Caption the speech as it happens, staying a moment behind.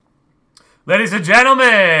Ladies and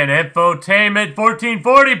gentlemen, Infotainment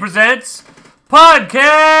 1440 presents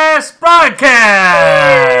Podcast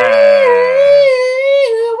Broadcast!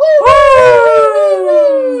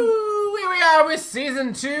 Woo! Here we are with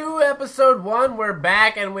Season 2, Episode 1. We're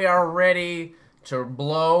back and we are ready to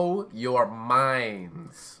blow your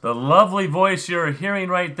minds. The lovely voice you're hearing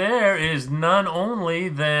right there is none only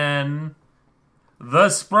than the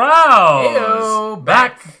Sprouts! Heyo,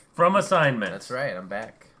 back from assignment. That's right, I'm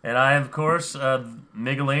back. And I, of course,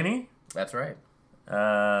 Migolini. That's right.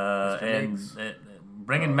 And Miggs.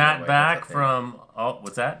 Bringing Oh, Matt wait, back that's a thing. from... Oh,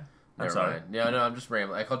 what's that? I'm Never sorry. mind. No, I'm just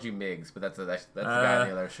rambling. I called you Miggs, but that's the guy on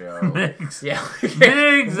the other show. Miggs. Yeah,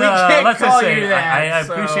 Miggs, we can't let's call just say, you that. I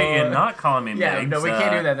appreciate you not calling me Yeah, Miggs. no, we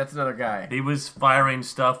can't do that. That's another guy. He was firing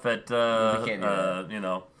stuff at, We can't do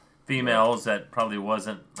that. females that probably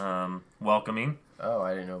wasn't welcoming. Oh,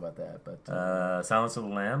 I didn't know about that. But Silence of the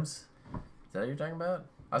Lambs. is that what you're talking about?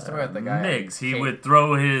 I was talking about the guy. Miggs. He Kate. would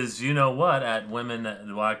throw his you-know-what at women that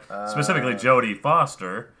walk, specifically Jodie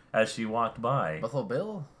Foster, as she walked by. Buffalo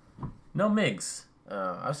Bill? No, Miggs.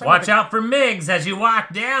 I was talking Watch about out for Miggs as you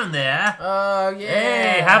walk down there. Oh, yeah.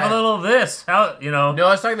 Hey, have a little of this. How, No,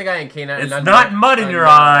 I was talking to the guy in K9. It's not mud in your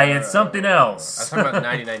eye, it's something I else. was talking about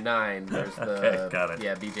 99.9. There's the... Okay, got it.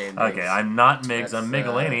 Yeah, BJ and Miggs. Okay, I'm not Miggs, I'm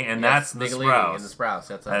Migolini, and that's the Migolini Sprouts. and the Sprouts.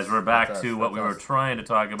 That's us. As we're back That's us. to what we That's were us. trying to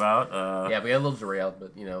talk about. Yeah, we got a little derailed,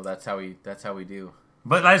 but, that's how we do.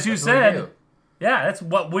 But as you That's what we said, do. yeah, that's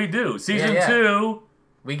what we do. Season Yeah. 2,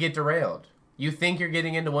 We get derailed. You think you're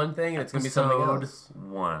getting into one thing, and it's going to be something episode else.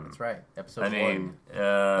 1. That's right. Episode I mean, 1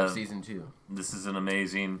 of Season 2. this is an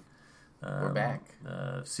amazing We're back.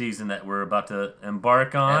 season that we're about to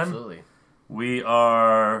embark on. Absolutely. We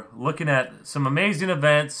are looking at some amazing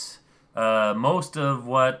events. Most of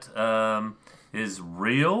what is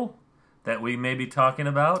real that we may be talking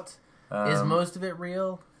about. Is most of it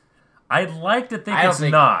real? I'd like to think I don't it's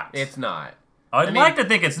think not. It's not. I'd like to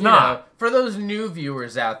think it's You not. know, for those new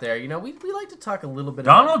viewers out there, we like to talk a little bit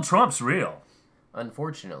Donald Trump's real.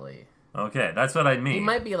 Unfortunately. Okay, that's what I mean. He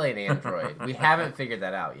might be like an android. We haven't figured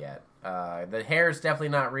that out yet. The hair is definitely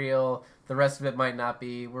not real. The rest of it might not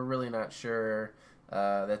be. We're really not sure.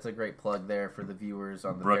 That's a great plug there for the viewers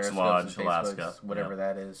on the Brooks Periscopes Lodge, and Facebooks, Alaska. whatever Yep.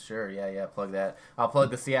 that is. Sure, yeah, plug that. I'll plug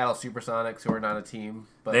the Seattle Supersonics, who are not a team.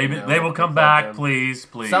 But, They will come plug back, them. please.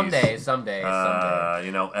 Someday.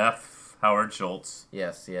 F. Howard Schultz.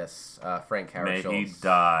 Yes. Frank Howard May Schultz. he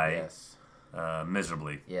die Yes.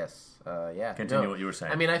 miserably. Yes. Yeah. Continue No. what you were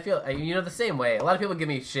saying. I mean, I feel the same way. A lot of people give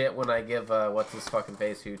me shit when I give what's his fucking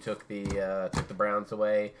face who took the Browns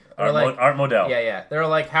away. They're Art Modell. Yeah. They're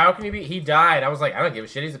like, how can you be? He died. I was like, I don't give a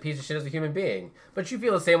shit. He's a piece of shit as a human being. But you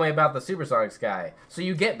feel the same way about the Supersonics guy, so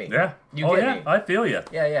you get me. Yeah. You get me. I feel you.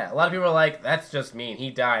 Yeah. A lot of people are like, that's just mean. He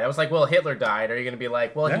died. I was like, well, Hitler died. Are you going to be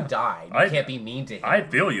like, well, Yeah. he died. You can't be mean to him. I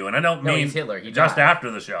feel you, and I don't No, mean he's Hitler. He just died.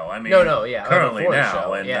 after the show. I mean, Yeah. currently before the now,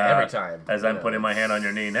 show. and Yeah, every time. as I'm putting my hand on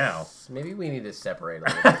your knee now. Maybe we need to separate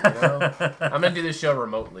a little bit, I'm going to do this show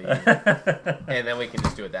remotely, and then we can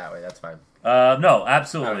just do it that way. That's fine. No,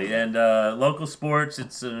 absolutely. Oh, And local sports,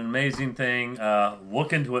 it's an amazing thing.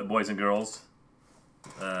 Look into it, boys and girls.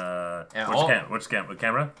 Which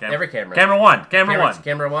camera? Every camera. Camera one. Camera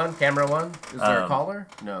one. Camera one. Is there a caller?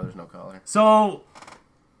 No, there's no caller. So,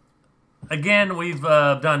 again, we've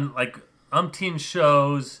done like umpteen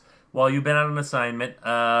shows while you've been on an assignment.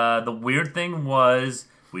 The weird thing was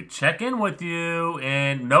we check in with you,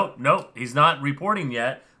 and nope, he's not reporting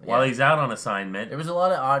yet while Yeah. he's out on assignment. There was a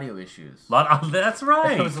lot of audio issues. That's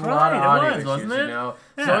right. There was a lot of audio issues, wasn't it?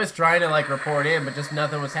 He's Yeah. always trying to report in, but just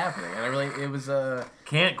nothing was happening. And it was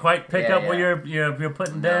Can't quite pick Yeah, up what yeah. you're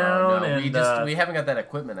putting down. No, And we haven't got that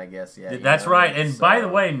equipment, I guess, yet. that's right. And by the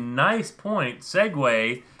way, nice point.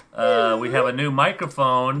 Segue. We have a new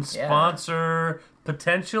microphone sponsor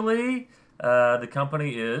potentially. The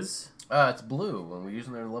company is. It's blue, and we're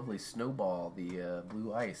using their lovely Snowball, the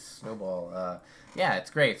blue ice Snowball. Yeah,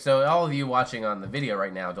 it's great. So all of you watching on the video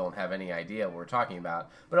right now don't have any idea what we're talking about,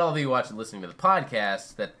 but all of you watching, listening to the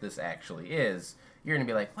podcast that this actually is, you're going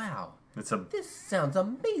to be like, wow, this sounds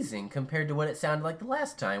amazing compared to what it sounded like the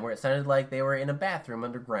last time, where it sounded like they were in a bathroom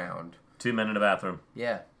underground. 2 men in a bathroom.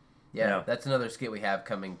 Yeah. That's another skit we have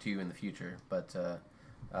coming to you in the future, but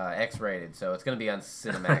X-rated, so it's going to be on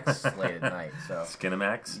Cinemax late at night. So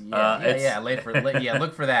Skinemax.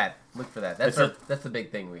 Look for that. That's the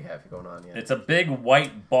big thing we have going on. Yeah. It's a big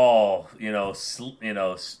white ball,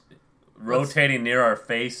 rotating near our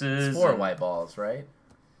faces. It's 4 white balls, right?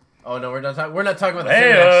 Oh no, we're not talking about the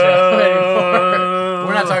Cinemax show anymore.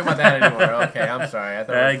 We're not talking about that anymore. Okay, I'm sorry. I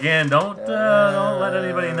thought Again, don't let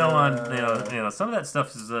anybody know on some of that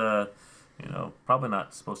stuff is probably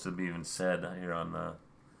not supposed to be even said here on the.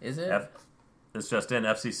 Is it? It's just in.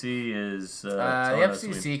 FCC is. The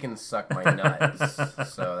FCC can suck my nuts,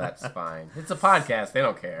 so that's fine. It's a podcast; they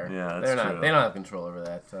don't care. Yeah, that's true. They don't have control over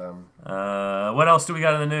that. What else do we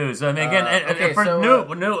got in the news? I mean, again,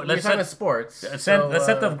 Let's talking sports. Let's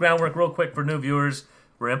set the groundwork real quick for new viewers.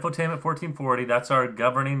 We're Infotainment 1440. That's our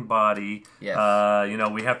governing body. Yes.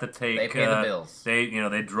 We have to take. They pay the bills.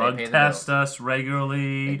 They drug test us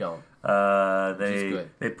regularly. They don't.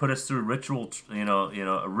 They put us through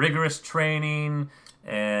rigorous training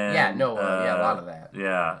and a lot of that.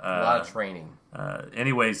 Yeah, a lot of training.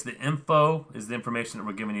 Anyways, the info is the information that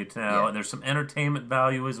we're giving you now, and there's some entertainment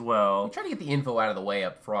value as well. We try to get the info out of the way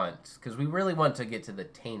up front because we really want to get to the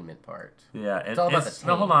tainment part. Yeah, it's all about the tainment.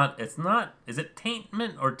 No, hold on. It's not. Is it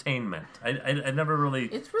taintment or tainment? I never really.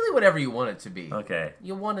 It's really whatever you want it to be. Okay.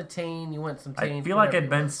 You want a taint. You want some taint. I feel like I've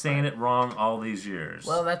been saying it wrong all these years.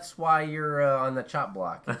 Well, that's why you're on the chop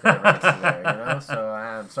block. There, So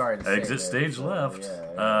I'm sorry to say. Exit stage left.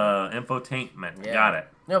 Infotainment. Yeah. Got it.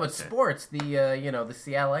 No, but sports, the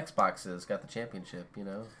Seattle Xboxes got the championship,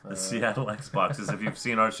 The Seattle Xboxes. If you've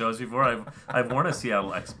seen our shows before, I've worn a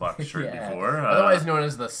Seattle Xbox shirt before. Otherwise known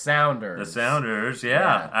as the Sounders. The Sounders,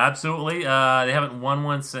 absolutely. They haven't won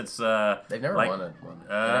one since... They've never won one.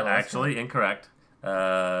 Actually, incorrect.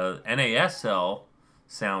 NASL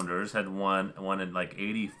Sounders had won in like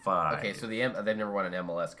 85. Okay, so they've never won an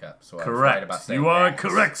MLS Cup. So correct. I was right about saying you are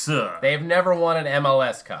correct, sir. They've never won an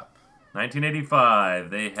MLS Cup. 1985,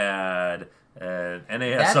 they had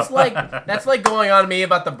NASL. That's like going on to me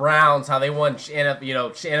about the Browns, how they won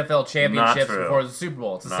NFL championships before the Super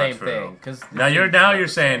Bowl. It's the same thing. Now you're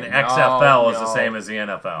saying XFL is the same as the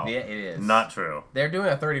NFL. Yeah, it is. Not true. They're doing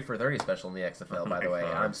a 30 for 30 special in the XFL, by the way.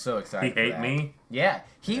 I'm so excited. He ate me. Yeah,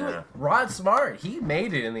 Rod Smart. He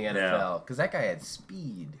made it in the NFL because that guy had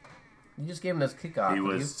speed. You just gave him this kickoff. He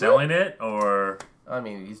was selling it, or I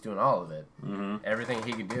mean, he's doing all of it. Mm-hmm. Everything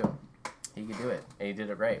he could do. He could do it, and he did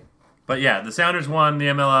it right. But yeah, the Sounders won the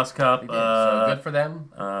MLS Cup. So good for them.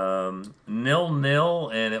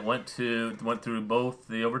 0-0, and it went through both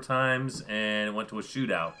the overtimes and it went to a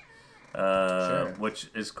shootout, which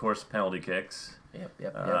is, of course, penalty kicks.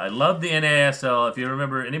 Yep. I love the NASL. If you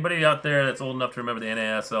remember, anybody out there that's old enough to remember the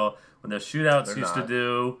NASL, when the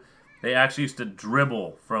shootouts they actually used to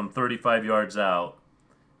dribble from 35 yards out,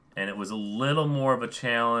 and it was a little more of a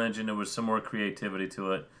challenge, and there was some more creativity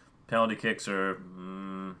to it. Penalty kicks are,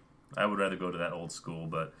 I would rather go to that old school,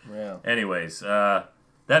 but anyways, that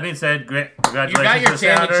being said, great, congratulations. You got your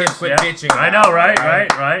championship, quit bitching. I know,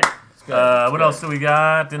 right. What else do we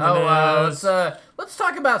got in the news? Let's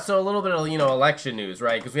talk about a little bit of election news,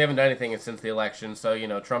 right? Because we haven't done anything since the election. So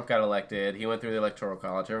Trump got elected. He went through the electoral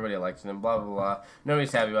college. Everybody elected him. Blah blah blah.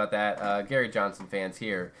 Nobody's happy about that. Gary Johnson fans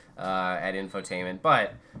here at Infotainment,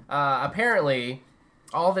 but apparently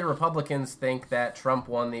all the Republicans think that Trump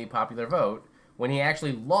won the popular vote when he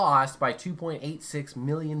actually lost by 2.86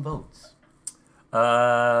 million votes.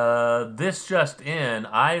 This just in,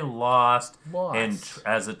 I lost.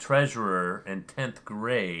 As a treasurer in 10th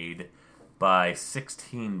grade by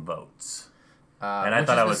 16 votes. And I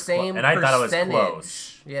thought I was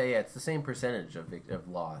close. Yeah, it's the same percentage of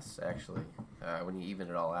loss, actually, when you even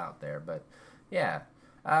it all out there. But, yeah.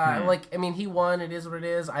 He won. It is what it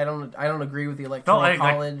is. I don't agree with the electoral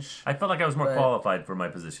college. I felt like I was more qualified for my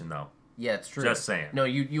position, though. Yeah, it's true. Just saying. No,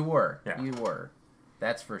 you were. Yeah. You were.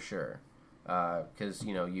 That's for sure. Because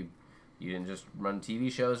you didn't just run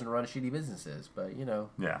TV shows and run shitty businesses, but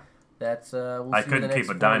Yeah. That's I couldn't keep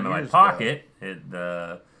a dime in my pocket. It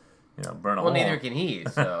burn a hole. Well, neither can he.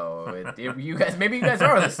 So you guys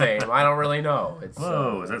are the same. I don't really know.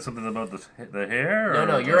 Whoa, is that something about the hair?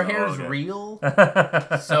 No, your hair's real.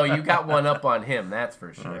 So you got one up on him. That's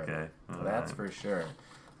for sure. Okay, that's for sure.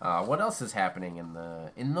 What else is happening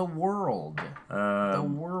in the world? The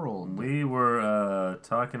world. We were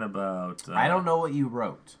talking about. I don't know what you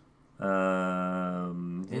wrote.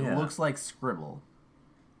 It looks like scribble.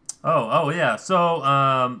 Oh yeah.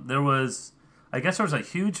 So there was a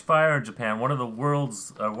huge fire in Japan. One of the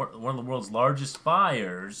world's largest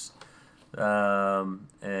fires.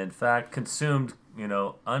 In fact, consumed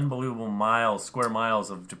unbelievable square miles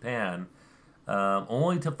of Japan.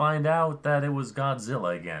 Only to find out that it was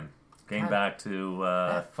Godzilla again. Came back to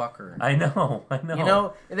that fucker. I know.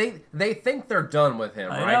 They think they're done with him,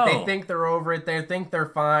 right? They think they're over it. They think they're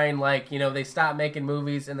fine. They stop making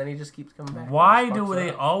movies, and then he just keeps coming back. Why do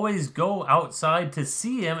they always go outside to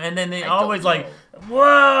see him, and then they always whoa, like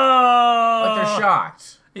they're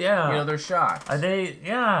shocked? Yeah. they're shocked. Are they?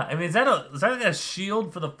 Yeah. I mean, is that like a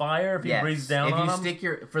shield for the fire if he breathes down if on you them?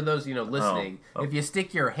 stick for those listening, if you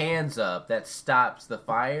stick your hands up, that stops the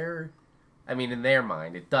fire. I mean, in their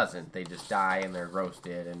mind, it doesn't. They just die and they're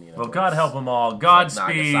roasted, and Well, God help them all. Like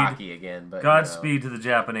Godspeed. Nagasaki again, but Godspeed to the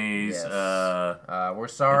Japanese. Yes. By We're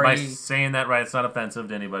sorry. saying that right, it's not offensive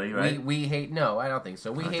to anybody, right? We hate. No, I don't think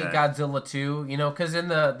so. We hate Okay. Godzilla too. Because in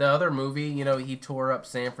the other movie, he tore up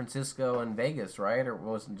San Francisco and Vegas, right? Or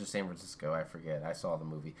wasn't just San Francisco? I forget. I saw the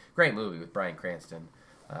movie. Great movie with Bryan Cranston.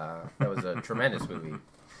 That was a tremendous movie.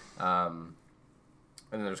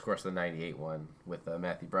 And then there's, of course, the 98 one with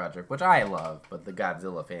Matthew Broderick, which I love, but the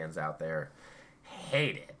Godzilla fans out there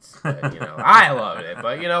hate it. But, I loved it.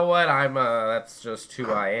 But you know what? That's just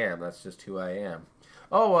who I am. That's just who I am.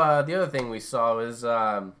 Oh, the other thing we saw is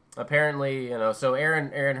apparently, so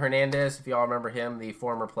Aaron Hernandez, if y'all remember him, the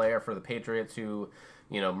former player for the Patriots who,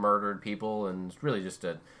 murdered people and is really just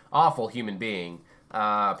an awful human being.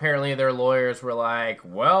 Apparently their lawyers were like,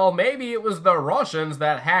 well, maybe it was the Russians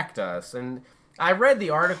that hacked us. And I read the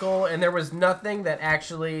article, and there was nothing that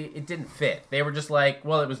it didn't fit. They were just like,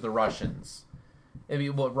 well, it was the Russians.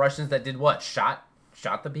 Russians that did what? Shot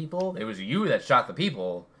the people? It was you that shot the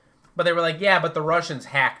people. But they were like, yeah, but the Russians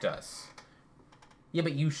hacked us. Yeah,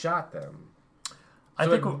 but you shot them. I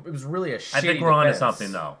So think it was really a shitty I think we're onto defense.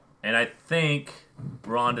 something, though. And I think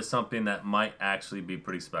we're onto something that might actually be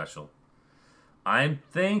pretty special. I'm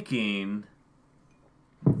thinking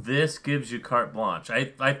this gives you carte blanche.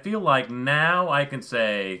 I feel like now I can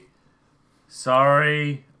say,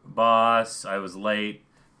 sorry, boss, I was late.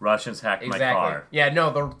 Russians hacked my car. Yeah,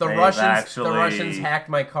 no, the Russians hacked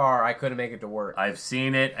my car. I couldn't make it to work. I've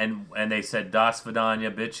seen it, and they said "Das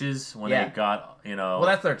Vidanya, bitches" when they got, Well,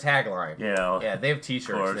 that's their tagline. Yeah, they have T-shirts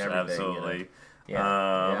of course, and everything. absolutely.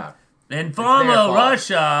 Yeah. In former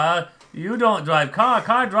Russia, you don't drive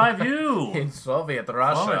car drive you. In Soviet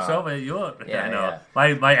Russia. Soviet, you're. Yeah, I know.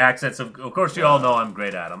 yeah. My accents, of course, you all know I'm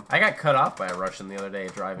great at them. I got cut off by a Russian the other day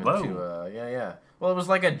driving to. Yeah. Well, it was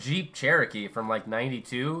like a Jeep Cherokee from like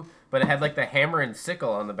 '92, but it had like the hammer and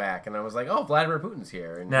sickle on the back, and I was like, "Oh, Vladimir Putin's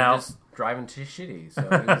here," and Now, he's just driving shitty. So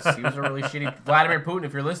he was a really shitty. Vladimir Putin,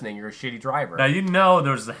 if you're listening, you're a shitty driver. Now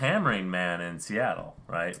there's the Hammering Man in Seattle,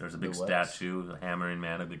 right? There's a big what? statue, the Hammering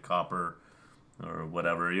Man, a big copper or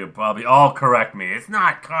whatever. You'll probably all correct me. It's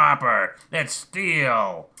not copper. It's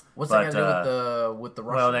steel. What's that got to do with the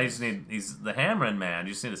Russians? Well, he's the Hammering Man.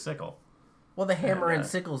 You just need a sickle. Well, the hammer and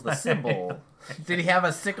sickle's the symbol. Did he have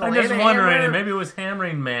a sickle? I'm and just a wondering, hammer? maybe it was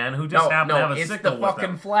Hammering Man who just happened to have a it's sickle the with fucking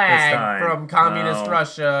him flag this time. from communist No.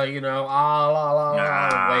 Russia. Wait there,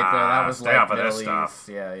 that was stay like off of this Middle stuff. East.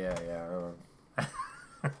 Yeah.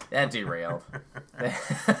 That derailed. And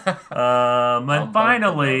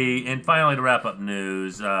finally, to wrap up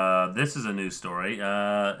news, this is a news story.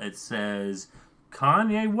 It says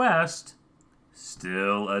Kanye West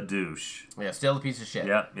still a douche. Yeah, still a piece of shit.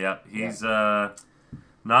 Yep. He's not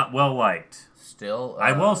well liked. Still,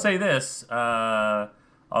 I will say this: I'll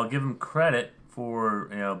give him credit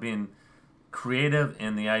for being creative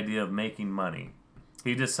in the idea of making money.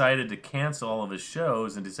 He decided to cancel all of his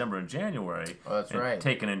shows in December and January. Oh, that's right.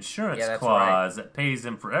 Take an insurance that's clause that pays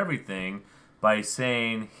him for everything by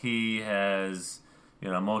saying he has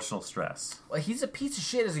emotional stress. Well, he's a piece of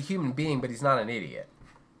shit as a human being, but he's not an idiot.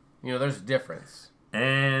 There's a difference.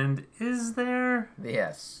 And is there?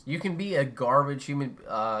 Yes, you can be a garbage human.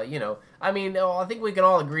 I think we can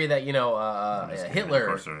all agree that Hitler. Of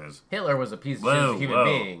course there is. Hitler was a piece of shit as a human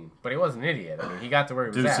being, but he was an idiot. I mean, he got to where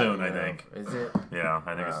he was Too at. soon, I think. Is it? Yeah,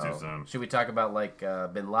 I think it's too soon. Should we talk about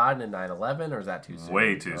Bin Laden and 9/11, or is that too soon?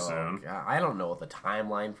 Way too soon. God, I don't know what the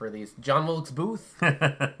timeline for these. John Wilkes Booth.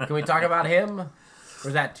 Can we talk about him? Or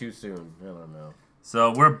is that too soon? I don't know.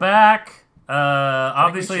 So we're back.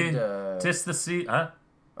 Obviously, tis the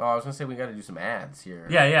Oh, I was gonna say we got to do some ads here.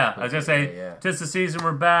 Yeah. I was gonna say, tis the season.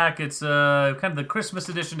 We're back. It's kind of the Christmas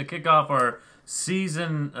edition to kick off our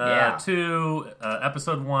season 2,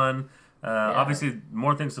 episode 1. Obviously,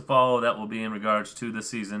 more things to follow that will be in regards to the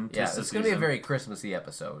season. It's gonna be a very Christmassy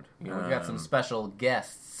episode. We've got some special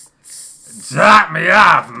guests. Drop me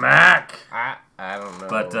off, Mac. I don't know,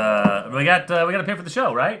 but we got to pay for the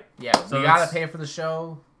show, right? Yeah, so we gotta pay for the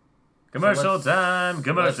show. Commercial time.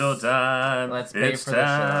 Let's pay it's for the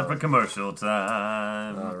time show. for commercial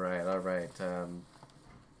time. All right. Want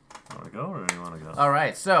to go or do you want to go? All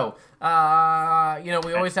right. So, we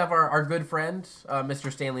always have our good friend,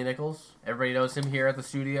 Mr. Stanley Nichols. Everybody knows him here at the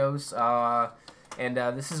studios. And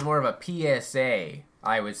this is more of a PSA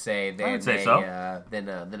I would say, than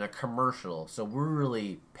than a commercial. So we're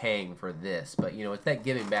really paying for this. But, it's that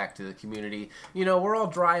giving back to the community. We're all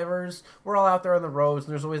drivers. We're all out there on the roads.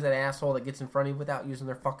 And there's always that asshole that gets in front of you without using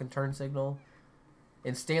their fucking turn signal.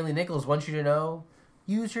 And Stanley Nichols wants you to know,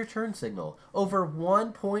 use your turn signal. Over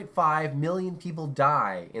 1.5 million people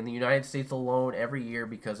die in the United States alone every year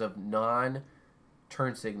because of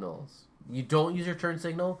non-turn signals. You don't use your turn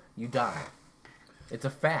signal, you die. It's a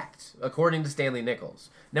fact, according to Stanley Nichols.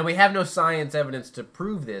 Now, we have no science evidence to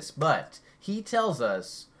prove this, but he tells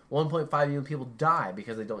us 1.5 million people die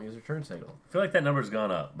because they don't use their turn signal. I feel like that number's gone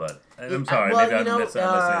up, but I'm sorry. Maybe I'm missing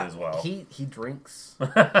as well. He drinks.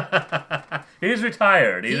 He's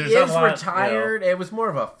retired. He is retired. It was more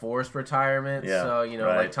of a forced retirement. Yeah, so,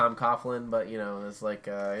 right. Like Tom Coughlin, but, it's like,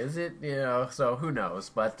 is it, so who knows?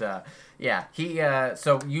 But, yeah, be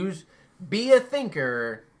a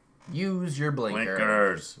thinker, use your blinker.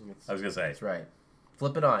 Blinkers. I was going to say. That's right.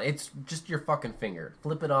 Flip it on. It's just your fucking finger.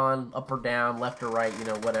 Flip it on, up or down, left or right,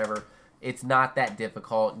 whatever. It's not that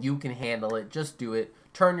difficult. You can handle it. Just do it.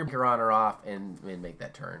 Turn your blinker on or off and make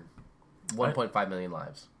that turn. 1.5 million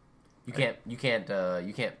lives. You can't make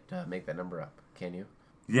that number up, can you?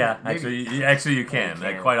 Yeah, actually you can.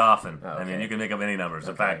 Quite often. Oh, okay. I mean, you can make up any numbers.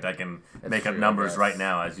 Okay. In fact, I can make up numbers right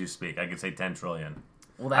now as you speak. I could say 10 trillion.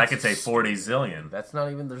 Well, I could say 40 zillion. That's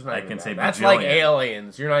not even. There's not. I can say that's bajillion. like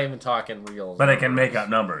aliens. You're not even talking real. But I can make up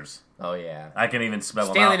numbers. Oh yeah. I can even spell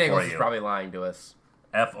them Stanley out Nichols for you. is probably lying to us.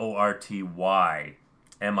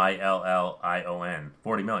 FORTYMILLION.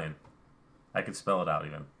 40 million. I could spell it out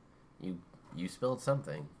even. You spelled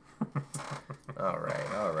something. All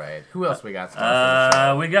right. Who else we got?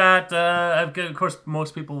 We got. Of course,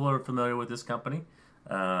 most people are familiar with this company.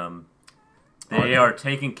 They are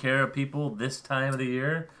taking care of people this time of the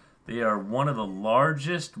year. They are one of the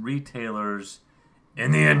largest retailers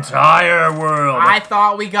in the entire world. I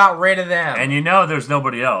thought we got rid of them. And there's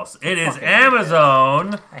nobody else. It is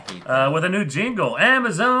Amazon I hate them. with a new jingle.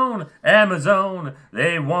 Amazon, Amazon,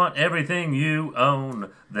 they want everything you own.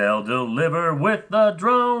 They'll deliver with the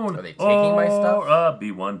drone. Are they taking my stuff? Or a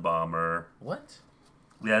B-1 bomber. What?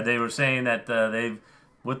 Yeah, they were saying that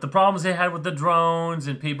with the problems they had with the drones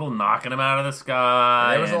and people knocking them out of the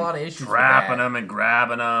sky. There was a lot of issues with trapping that. them and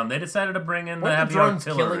grabbing them. They decided to bring in the Weren't heavy the drones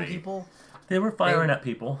artillery. killing people? They were firing at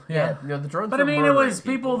people. Yeah. The drones. But were I mean, it murdering was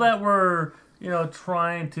people that were,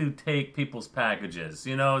 trying to take people's packages,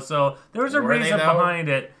 so there was a Were they, reason though? behind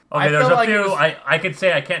it. I Okay, there's felt a like it few. was- I could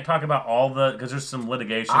say I can't talk about all because there's some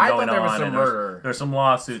litigation I going thought there was on. some And murder. there's some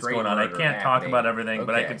lawsuits Straight going on. I murder can't talk happening. about everything,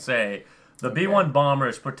 but I Okay. could say the B-1 bomber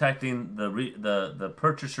is protecting the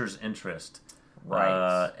purchaser's interest.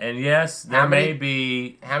 Right. And yes, How there may many-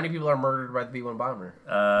 be. How many people are murdered by the B-1 bomber?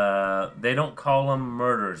 They don't call them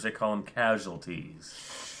murders; they call them casualties.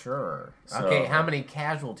 Sure. So- Okay, how many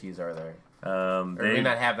casualties are there? Or do we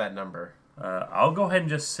not have that number? I'll go ahead and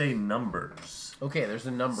just say numbers. Okay, there's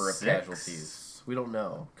a number of 6. casualties. We don't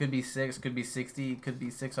know. Could be 6, could be 60, could be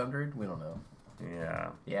 600. We don't know. Yeah.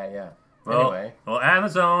 Yeah. Well, Anyway.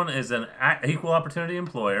 Amazon is an equal opportunity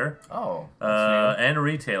employer Oh. That's and a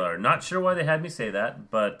retailer. Not sure why they had me say that,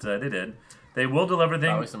 but they did. They will deliver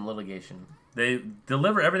probably things. some litigation. They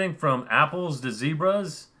deliver everything from apples to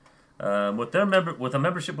zebras. With a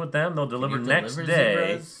membership with them, they'll deliver you next deliver day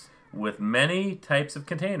zebras? with many types of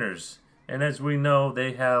containers. And as we know,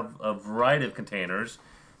 they have a variety of containers.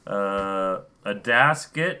 A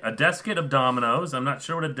desket of Domino's. I'm not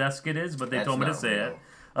sure what a desket is, but they That's told me to not say real. it.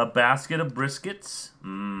 A basket of briskets.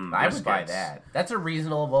 I would buy briskets. that. That's a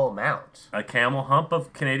reasonable amount. A camel hump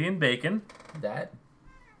of Canadian bacon. That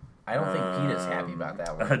I don't think Peter's happy about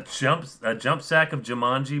that one. A jump sack of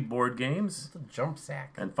Jumanji board games. The jump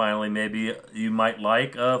sack. And finally, maybe you might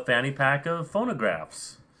like a fanny pack of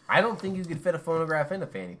phonographs. I don't think you could fit a phonograph in a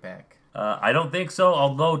fanny pack. I don't think so.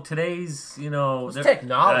 Although today's, there's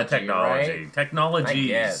technology, right? Technologies. I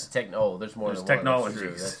guess. There's more There's than one.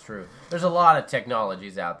 technologies. That's true. There's a lot of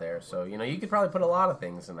technologies out there, so you could probably put a lot of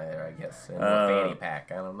things in there. I guess in a fanny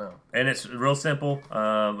pack. I don't know. And it's real simple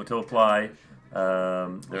to apply.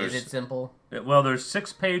 Is it simple? Well, there's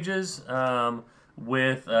 6 pages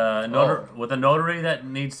with a notary that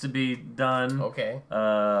needs to be done. Okay.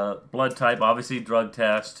 Blood type, obviously drug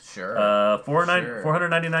test. Sure.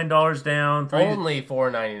 $499 down. Only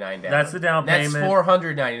 $4.99 down. That's the down payment. That's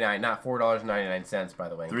 $499, not $4.99. By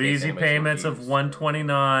the way. Three easy payments of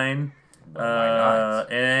 $129. Why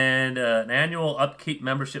not? And an annual upkeep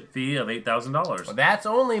membership fee of $8,000. Well, that's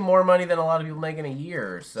only more money than a lot of people make in a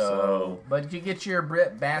year. So- But you get your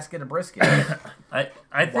basket of brisket. I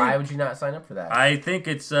think. Why would you not sign up for that? I think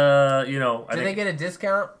it's Do they get a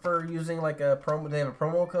discount for using like a promo? Do they have a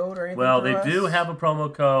promo code or anything? Well, for they us? do have a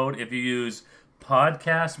promo code. If you use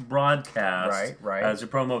podcast broadcast Right. as a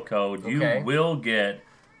promo code, Okay. you will get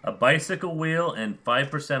a bicycle wheel and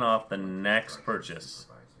 5% off the next purchase.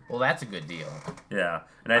 Well, that's a good deal. Yeah,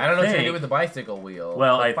 and I don't know what you're think, gonna do with the bicycle wheel.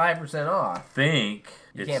 Well, but I 5% off. think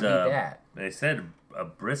You it's can't beat that. They said a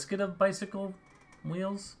brisket of bicycle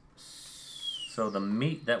wheels. So the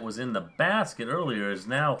meat that was in the basket earlier is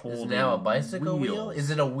now Is holding now a bicycle wheel? wheels. Is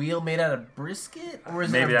it a wheel made out of brisket, or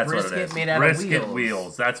is Maybe it a that's brisket what it is. made out Brisket of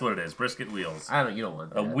wheels? That's what it is. Brisket wheels. I don't. You don't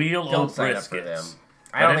want that. A wheel Don't of sign up for them. briskets.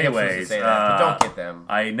 I don't But think I'm supposed to anyways, say that, but don't get them.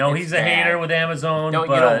 I know It's he's a bad. hater with Amazon, You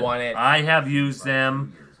but don't want it. I have used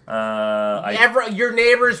them. Your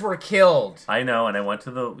neighbors were killed. I know, and I went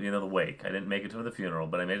to the wake. I didn't make it to the funeral,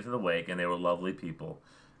 but I made it to the wake, and they were lovely people.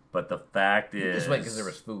 But the fact You is, just went because there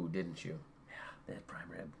was food, didn't you? they had prime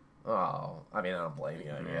rib. Oh, I mean, I don't blame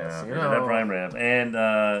you. I guess. Yeah, You they know. did have prime rib, and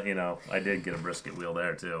I did get a brisket wheel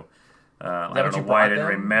there too. I what don't know you why I brought didn't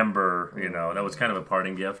them? remember. That was kind of a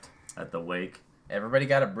parting gift at the wake. Everybody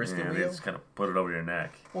got a brisket Yeah, they wheel. just kind of put it over your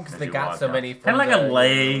neck. Well, 'cause as they you got walk so out. many Kind of like a foods,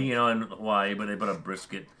 lei, in Hawaii, but they put a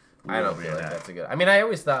brisket wheel I don't over feel your like neck. that's a good. I mean, I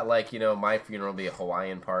always thought like my funeral would be a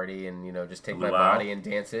Hawaiian party, and just take my Luau. body and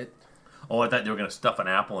dance it. Oh, I thought you were going to stuff an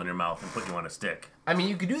apple in your mouth and put you on a stick. I mean,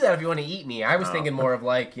 you could do that if you want to eat me. I was thinking more of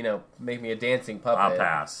like make me a dancing puppet. I'll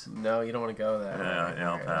pass. No, you don't want to go there.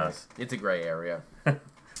 Yeah, I'll pass. It's a gray area.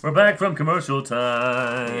 We're back from commercial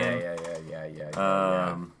time. Yeah.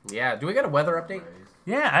 Yeah. Do we got a weather update?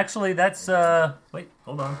 Yeah, actually, that's wait,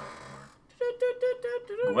 hold on.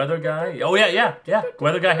 Weather guy. Oh yeah.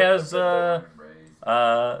 Weather guy has Somebody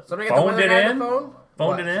got the phoned weather it guy on in. the phone? Phoned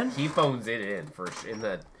What? it in. He phones it in in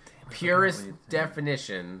the purest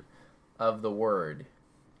definition of the word.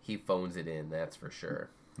 He phones it in. That's for sure.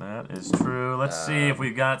 That is true. Let's see if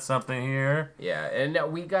we got something here. Yeah,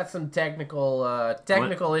 and we got some technical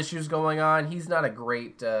issues going on. He's not a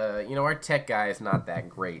great, our tech guy is not that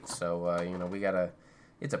great. So we gotta.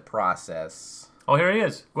 It's a process. Oh, here he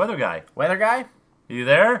is. Weather guy. Weather guy. You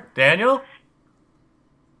there, Daniel?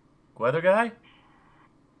 Weather guy.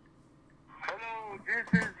 Hello,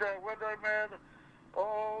 this is the weatherman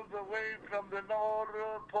all the way from the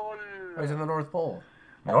North Pole. Oh, he's in the North Pole.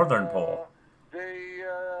 Northern Pole. The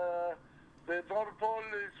North Pole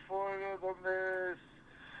is for the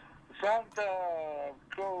Santa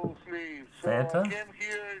Claus leave. So Santa? I came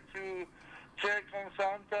here to check on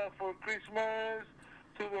Santa for Christmas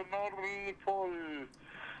to the North Pole.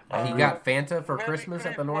 He got Fanta for Merry Christmas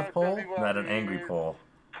at the North Christmas, Pole. everybody. Not an angry pole.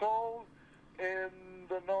 Cold in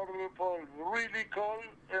the North Pole. Really cold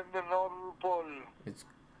in the North Pole. It's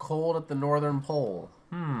cold at the Northern Pole.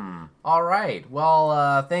 All right.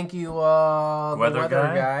 Well, thank you, the Weather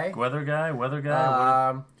guy. Weather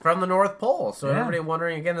guy. From the North Pole. So Yeah. everybody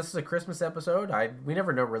wondering again, this is a Christmas episode. We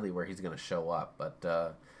never know really where he's going to show up,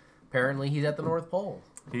 but apparently he's at the North Pole.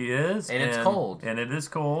 He is, And it's cold. And it is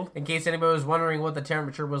cold. In case anybody was wondering what the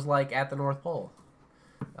temperature was like at the North Pole.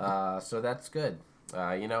 So that's good.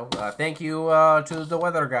 Thank you to the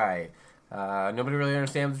weather guy. Nobody really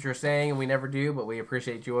understands what you're saying, and we never do, but we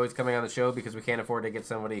appreciate you always coming on the show because we can't afford to get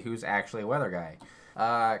somebody who's actually a weather guy.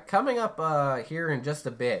 Coming up here in just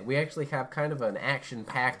a bit, we actually have kind of an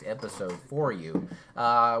action-packed episode for you.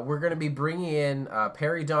 We're going to be bringing in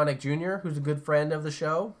Perry Donick Jr., who's a good friend of the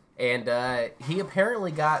show. And he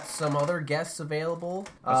apparently got some other guests available.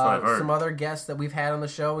 That's what I've heard. Some other guests that we've had on the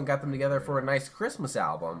show and got them together for a nice Christmas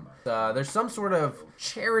album. There's some sort of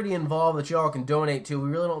charity involved that you all can donate to. We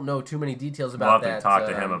really don't know too many details We'll about have that. to talk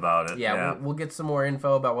to him about it. Yeah, we'll get some more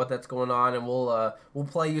info about what that's going on, and we'll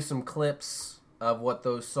play you some clips of what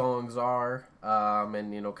those songs are,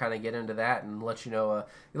 and kind of get into that and let you know a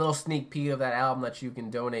little sneak peek of that album that you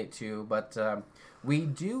can donate to. But we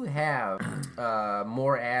do have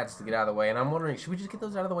more ads to get out of the way, and I'm wondering, should we just get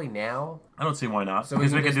those out of the way now? I don't see why not. So we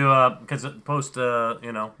Because we can could do because post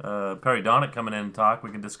Perry Donick coming in and talk.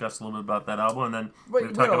 We can discuss a little bit about that album, and then we We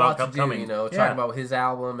can got talk a lot about to do, upcoming. talk about his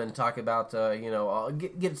album and talk about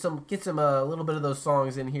get some a little bit of those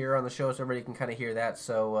songs in here on the show so everybody can kind of hear that.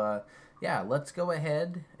 So let's go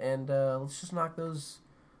ahead and let's just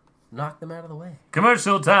knock them out of the way.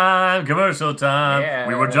 Commercial time. Yeah.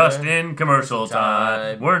 We were just in commercial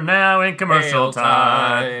time. We're now in commercial Hail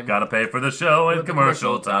time. time. Gotta pay for the show in With the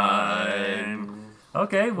commercial commercial time.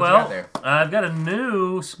 Okay, you got well, there? I've got a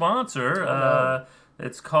new sponsor.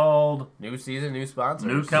 It's called New season, new sponsors.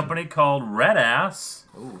 new company called Red Ass.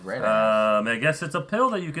 Ooh, Red Ass. I guess it's a pill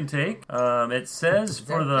that you can take. It says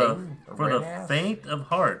for the faint of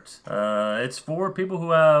heart. It's for people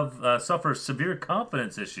who have suffer severe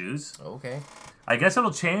confidence issues. Okay. I guess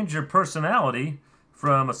it'll change your personality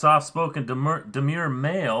from a soft-spoken, demure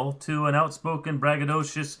male to an outspoken,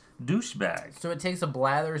 braggadocious douchebag. So it takes a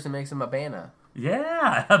Blathers and makes him a Banna.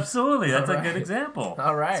 Yeah, absolutely. That's All a good right. example.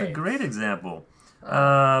 All right. It's a great example.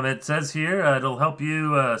 It says here it'll help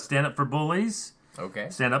you stand up for bullies, Okay.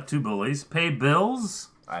 stand up to bullies, pay bills,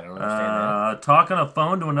 I don't understand talk on a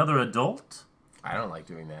phone to another adult, that. I don't like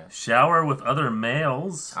doing that. shower with other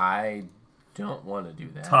males, I don't want to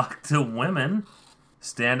do that. talk to women,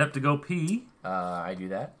 stand up to go pee. I do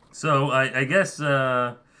that. So I guess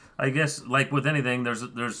like with anything, there's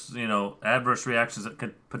adverse reactions that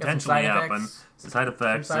could potentially side happen. effects. Side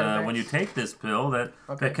effects Some side when you effects. take this pill that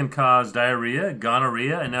Okay. can cause diarrhea,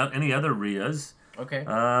 gonorrhea, and any other rheas, Okay.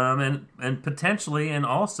 and potentially and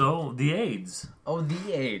also the AIDS. Oh,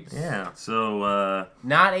 the AIDS. Yeah. So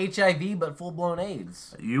Not HIV, but full-blown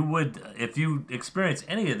AIDS. you would, if you experience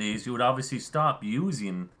any of these, you would obviously stop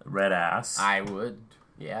using Red Ass. I would.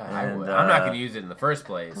 Yeah, I And, would. I'm not going to use it in the first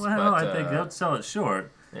place. well, but, I think they'll sell it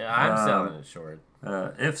short. Yeah, I'm selling it short.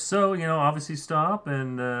 If so, obviously stop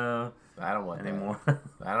and. I don't want Anymore. that.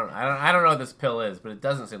 I don't know what this pill is, but it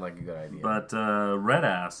doesn't seem like a good idea. But Red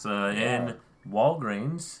Ass in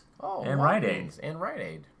Walgreens and Rite Aid. Walgreens and Rite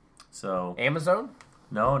Aid. So Amazon?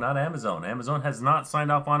 no, not Amazon. Amazon has not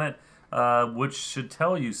signed off on it, which should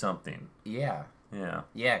tell you something. Yeah. Yeah.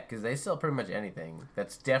 Yeah, because they sell pretty much anything.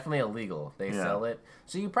 That's definitely illegal. They Yeah. sell it.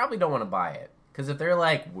 So you probably don't want to buy it. Because if they're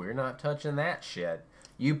like, we're not touching that shit,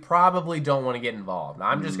 you probably don't want to get involved. Now,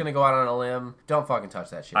 I'm just going to go out on a limb. Don't fucking touch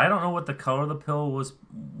that shit. I don't know what the color of the pill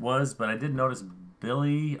was, but I did notice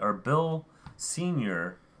Bill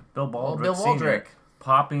Senior, Bill Baldrick Bill Senior, Baldrick.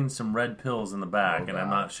 popping some red pills in the back, Oh, and I'm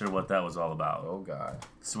God. not sure what that was all about. Oh, God.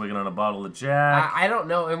 Swigging on a bottle of Jack. I don't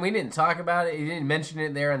know, and we didn't talk about it. You didn't mention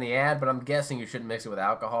it there in the ad, but I'm guessing you shouldn't mix it with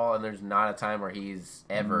alcohol, and there's not a time where he's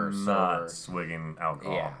ever sober. Not swigging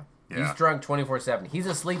alcohol. Yeah. Yeah. He's drunk 24/7. He's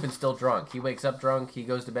asleep and still drunk. He wakes up drunk. He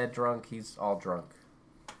goes to bed drunk. He's all drunk.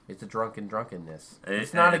 It's a drunkenness.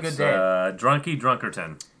 It's not a good day. Drunky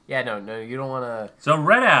Drunkerton. Yeah, no, you don't want to. So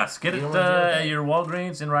Red Ass, get You it don't wanna deal with at that. your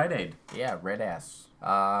Walgreens and Rite Aid. Yeah, Red Ass.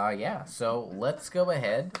 Yeah. So let's go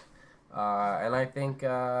ahead, and I think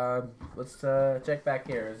let's check back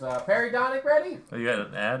here. Is Perry Donick ready? Oh, you got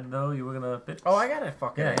an ad though? You were gonna pitch? Oh, I got it.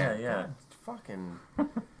 Fucking Yeah. God, fucking.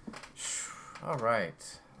 All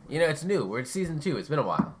right. It's new. We're in season 2. It's been a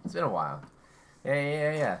while.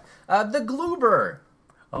 Yeah. The Gloober.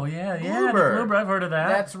 Oh yeah, the Gloober. Gloober. I've heard of that.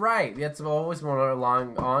 That's right. That's always one of our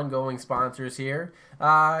long, ongoing sponsors here.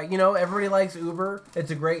 Everybody likes Uber.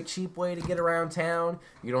 It's a great, cheap way to get around town.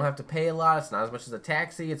 You don't have to pay a lot. It's not as much as a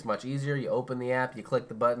taxi. It's much easier. You open the app, you click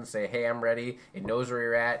the button, say, hey, I'm ready. It knows where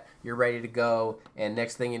you're at. You're ready to go. And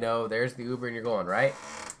next thing you know, there's the Uber and you're going, right?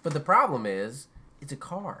 But the problem is, it's a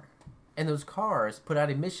car. And those cars put out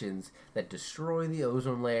emissions that destroy the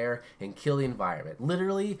ozone layer and kill the environment.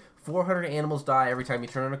 Literally, 400 animals die every time you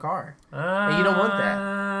turn on a car. And you don't want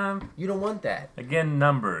that. You don't want that. Again,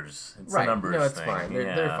 numbers. It's a numbers No, it's thing. fine.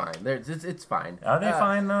 They're fine. It's fine. Are they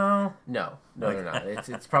fine though? No, they're not.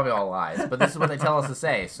 It's probably all lies. But this is what they tell us to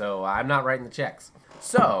say, so I'm not writing the checks.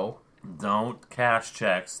 So, Don't cash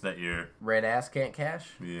checks that you're. Red Ass can't cash?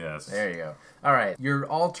 Yes. There you go. All right. Your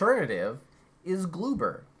alternative is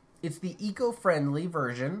Gloober. It's the eco-friendly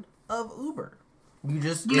version of Uber. You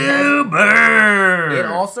just Gloober. It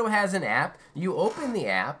also has an app. You open the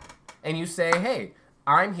app and you say, hey,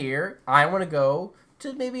 I'm here. I want to go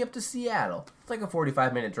to maybe up to Seattle. It's like a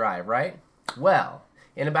 45-minute drive, right? Well,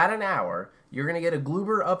 in about an hour, you're going to get a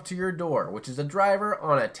Gloober up to your door, which is a driver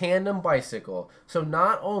on a tandem bicycle. So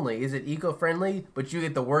not only is it eco-friendly, but you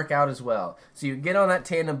get the workout as well. So you get on that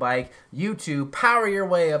tandem bike, you two power your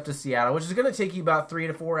way up to Seattle, which is going to take you about 3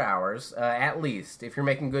 to 4 hours, at least, if you're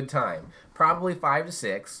making good time. Probably 5 to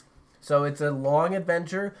 6. So it's a long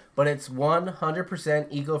adventure, but it's 100%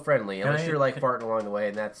 eco-friendly, unless you're like farting along the way,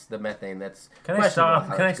 and that's the methane. That's Can I questionable stop?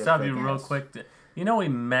 how Can I it's good stop for you the real gas. quick? We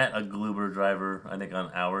met a Gloober driver, I think,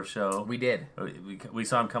 on our show. We did. We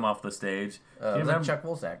saw him come off the stage. Do you Like remember? Chuck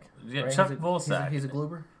Wolsack. Yeah, right? Chuck He's a- Wolsack. He's a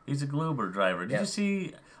Gloober. He's a Gloober driver. Did Yeah. you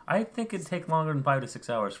see? I think it'd take longer than 5 to 6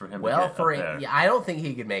 hours for him to Well, get for up there. yeah, I don't think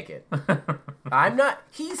he could make it. I'm not.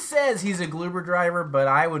 He says he's a Gloober driver, but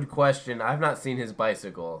I would question. I've not seen his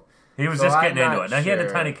bicycle. He was So just I'm getting into not it. Now, he had a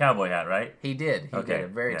sure. tiny cowboy hat, right? He did. He Okay, did a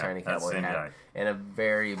very yeah, tiny that's cowboy the same hat guy. and a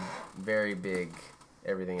very, very big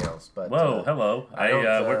everything else. But Whoa, hello.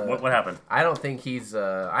 What happened? I don't think he's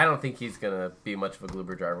gonna be much of a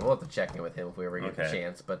Gloober driver. We'll have to check in with him if we ever get the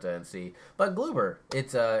chance, but and see. But Gloober,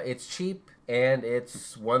 it's cheap and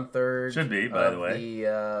it's 1/3. Should be, by the way.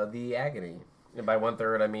 The Agony. And by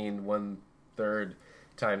 1/3, I mean 1/3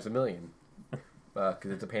 times a million.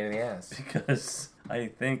 Because it's a pain in the ass. Because I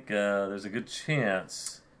think there's a good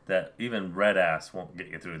chance that even Red Ass won't get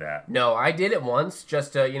you through that. No, I did it once,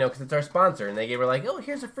 just to, because it's our sponsor, and they were like, "Oh,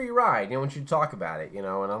 here's a free ride. I want you to talk about it." And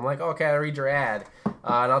I'm like, "Okay, I'll read your ad, and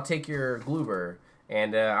I'll take your Gloober."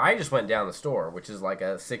 And I just went down the store, which is like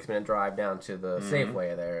a 6-minute drive down to the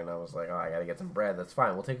Safeway there, and I was like, "Oh, I gotta get some bread. That's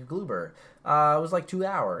fine. We'll take a Gloober." It was like 2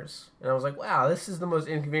 hours, and I was like, "Wow, this is the most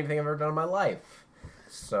inconvenient thing I've ever done in my life."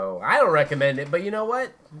 So, I don't recommend it, but you know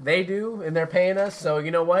what? They do, and they're paying us, so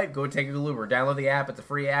you know what? Go take a Gloober. Download the app. It's a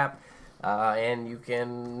free app, and you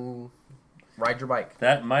can ride your bike.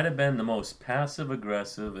 That might have been the most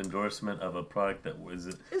passive-aggressive endorsement of a product that was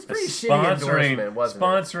it's pretty shitty endorsement, wasn't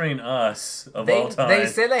sponsoring it? us of all time. They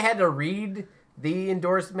said I had to read the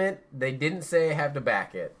endorsement. They didn't say I have to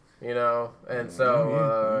back it. And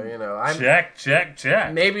so, I'm...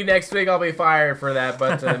 Check. Maybe next week I'll be fired for that,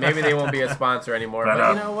 but maybe they won't be a sponsor anymore. But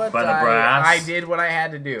you know what? I did what I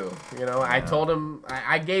had to do. I told them,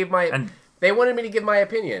 I gave my... They wanted me to give my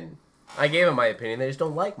opinion. I gave them my opinion. They just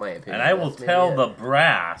don't like my opinion. And I will tell the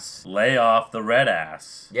brass, lay off the Red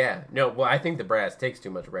Ass. Yeah. No, well, I think the brass takes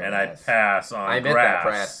too much red ass. And I pass on I met brass. that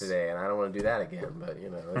brass today, and I don't want to do that again, but,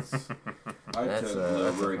 it's... I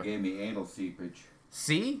took where it gave me anal seepage.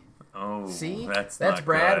 See? Oh, See? That's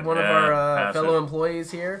Brad, good. one of our fellow employees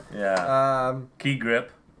here. Yeah. Key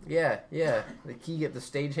grip. Yeah. The key grip, the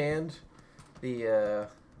stagehand. The,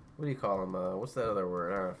 what do you call him? What's that other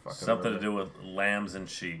word? I don't fucking Something remember. to do with lambs and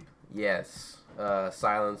sheep. Yes.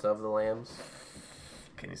 Silence of the Lambs.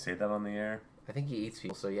 Can you say that on the air? I think he eats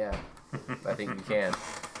people, so yeah. I think you can.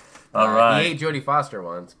 All right. He ate Jodie Foster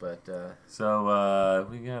once, but... So,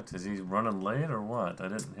 is he running late or what? I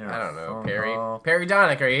didn't hear. I don't know. Call. Perry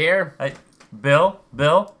Donick, are you here? Hey, Bill?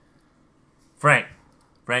 Frank,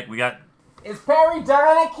 we got... Is Perry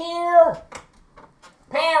Donick here?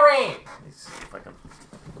 Perry! Let me see if I can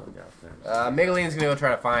look out there. Miguelin's gonna go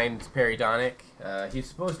try to find Perry Donick. He's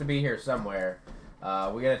supposed to be here somewhere.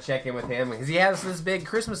 We gotta check in with him because he has this big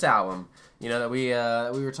Christmas album, that we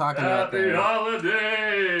were talking about. Happy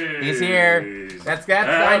holidays! He's here. That's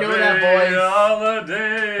I know that voice.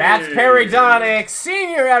 Holidays! That's Perry Donick,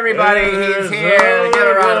 Senior. Everybody, he's here. Give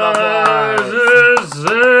a round of applause.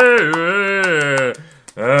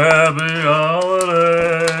 Happy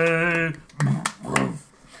holidays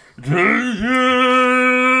to you.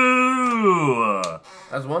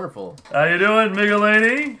 That's wonderful. How you doing,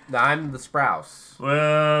 Miguelini? I'm the Sprouse.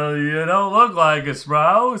 Well, you don't look like a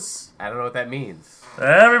Sprouse. I don't know what that means.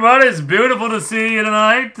 Everybody, it's beautiful to see you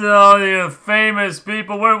tonight. All you famous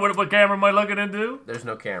people. What camera am I looking into? There's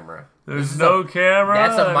no camera. There's no camera?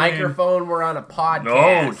 That's a microphone. We're on a podcast.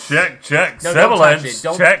 No, check. No, Sibilance.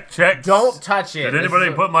 don't touch it. Check. Don't touch it. Did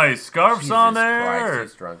anybody put my scarves Jesus on there? Christ,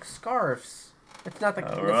 he's drunk. Scarves. That's not All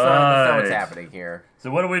that's right. not what's happening here. So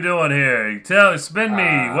what are we doing here? Spin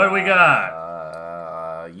me. What do we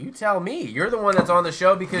got? You tell me. You're the one that's on the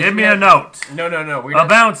show because Give me a note. No. We're A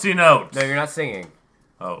bouncy note. No, you're not singing.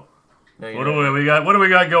 Oh. No, What do we got? What do we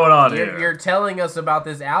got going on here? You're telling us about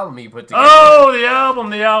this album you put together. Oh, the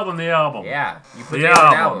album. Yeah, you put The together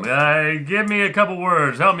album. an album. Give me a couple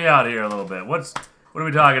words. Help me out here a little bit. What are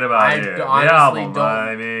we talking about here? The album.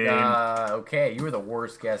 Okay, you were the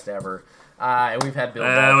worst guest ever. And we've had Bill.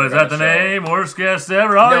 Was that the name? Worst guest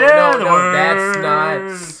ever? No, The worst. that's not.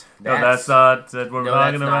 That's not what we're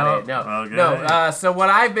talking that's about. not it. Okay. No. So what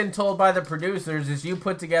I've been told by the producers is you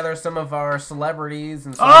put together some of our celebrities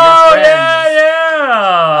and some of your friends.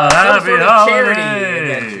 Yeah. Some Happy sort of holidays. charity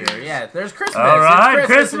adventure. Yeah, there's Christmas. All right, It's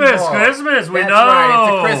Christmas. involved. We That's know. right.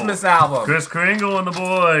 It's a Christmas album. Chris Kringle and the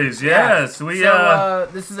boys. Yeah. Yes, we. So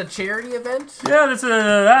this is a charity event. Yeah, this is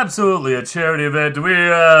absolutely a charity event.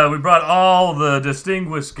 We brought all the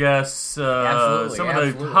distinguished guests, some of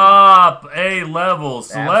the top A-level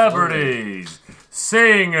celebrities,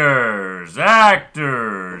 singers,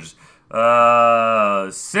 actors,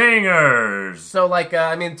 singers. So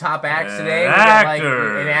top acts today. We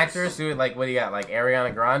actors. got actors. Who what do you got? Like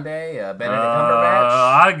Ariana Grande, Benedict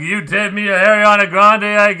Cumberbatch. You give me a Ariana Grande,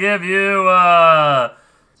 I give you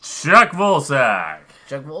Chuck Volsack.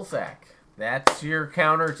 Chuck Volsack. That's your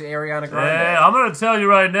counter to Ariana Grande. Yeah, I'm gonna tell you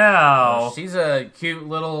right now. She's a cute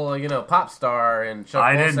little, pop star, and Chuck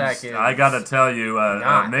Wolsak is. I gotta tell you,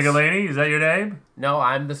 Migalani, is that your name? No,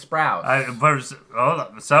 I'm the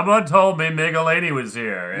Sprouse. Someone told me Migalani was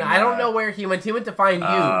here. No, I don't know where he went. He went to find you.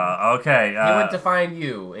 Okay. He went to find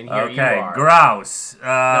you, and here you are. Grouse.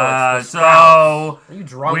 No, it's the so Sprouse. Are you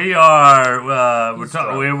drunk? we are.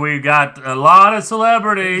 We got a lot of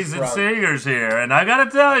celebrities and singers here, and I gotta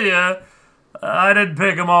tell you. I didn't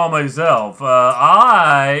pick them all myself.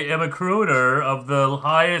 I am a crooner of the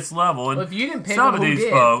highest level. And well, if you didn't pick some them, of these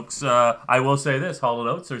folks, I will say this, Hall &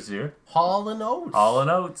 Oates is here. Hall & Oates? Hall &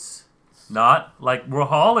 Oates. Not like we're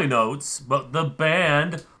Hauling Oates, but the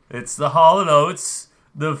band, it's the Hall & Oates,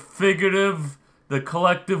 the figurative, the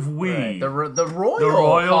collective we. Right. The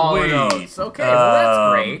royal Hall & Oates. Okay, well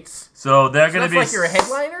that's great. So they're going to be... like you're a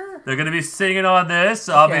headliner? They're going to be singing on this.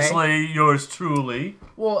 Okay. Obviously, yours truly.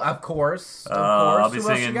 Well, of course. I'll be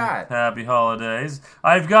singing Happy Holidays.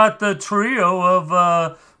 I've got the trio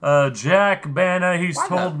of Jack Bana. He's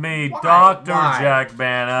told me Dr. Jack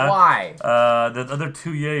Bana. Why? The other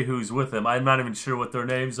two yahoos with him. I'm not even sure what their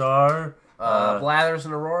names are. Blathers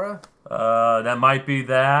and Aurora? That might be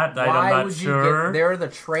that. I'm not sure. They're the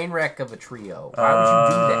train wreck of a trio. Why would you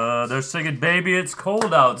do that? They're singing Baby It's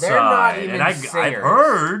Cold Outside. They're not even singers. I've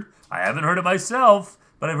heard, I haven't heard it myself,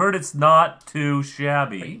 but I've heard it's not too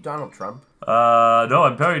shabby. Are you Donald Trump? No,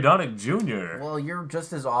 I'm Perry Donick Jr. Well, you're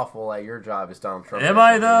just as awful at your job as Donald Trump. Am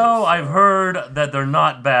I, though? I've heard that they're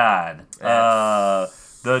not bad.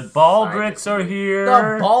 The Baldricks are here.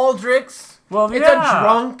 The Baldricks? Well, it's a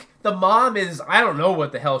drunk. The mom is, I don't know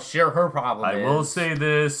what the hell her problem is. I will say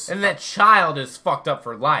this. And that child is fucked up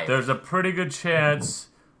for life. There's a pretty good chance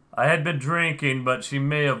I had been drinking, but she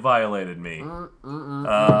may have violated me.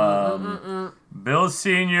 Bill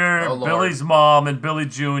Sr., Billy's mom, and Billy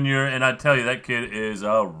Jr., and I tell you, that kid is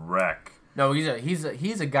a wreck. No, he's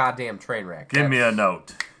a goddamn train wreck. Give me a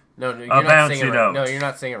note. No, you're not singing note. No, you're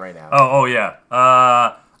not singing right now. Oh yeah.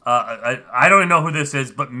 I don't even know who this is,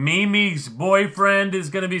 but Mimi's boyfriend is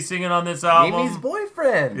going to be singing on this album. Mimi's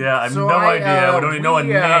boyfriend? Yeah, I have no idea. We don't even know a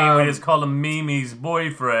name. We just called him Mimi's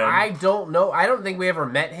boyfriend. I don't know. I don't think we ever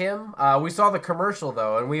met him. We saw the commercial,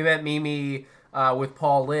 though, and we met Mimi with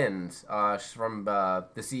Paul Lind from the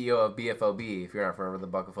CEO of BFOB, if you're not familiar with the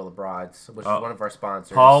Bucket Full of Broads, which is one of our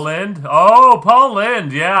sponsors. Paul Lind? Oh, Paul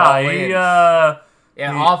Lind, yeah. Paul Lind.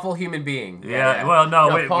 Awful human being. Yeah. Well,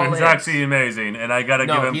 he's actually amazing, and I got to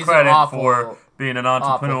give him credit for being an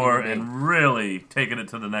entrepreneur and really taking it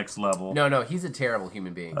to the next level. No, he's a terrible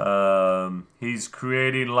human being. He's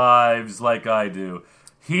creating lives like I do.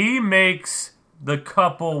 He makes the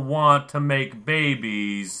couple want to make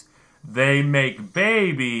babies. They make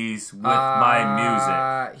babies with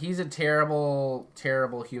my music. He's a terrible,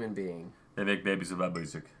 terrible human being. They make babies with my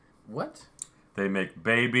music. What? They make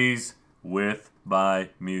babies with my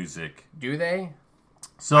music. Do they?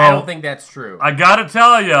 So I don't think that's true. I gotta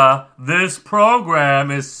tell ya, this program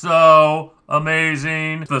is so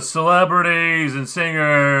amazing. The celebrities and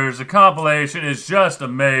singers, the compilation is just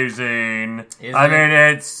amazing. I mean,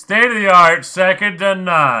 it's state of the art, second to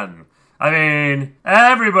none. I mean,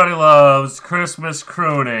 everybody loves Christmas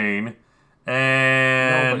crooning.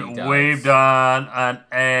 And we've done an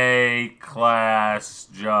A-class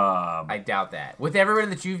job. I doubt that. With everybody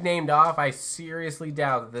that you've named off, I seriously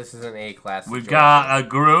doubt that this is an A-class situation. We've got a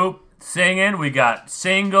group singing. We got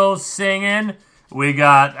singles singing. We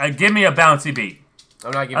got... give me a bouncy beat.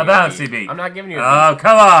 I'm not giving you a bouncy beat. I'm not giving you a beat. Oh,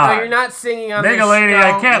 come on. No, you're not singing on this. Nigga lady,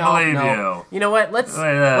 I can't believe you. You know what?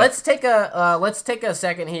 Let's take a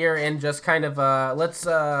second here and just kind of let's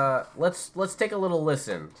take a little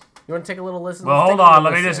listen. You want to take a little listen? Well, hold on.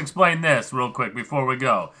 Let me just explain this real quick before we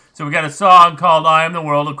go. So we got a song called I Am the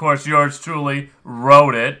World. Of course, yours truly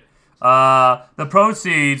wrote it. The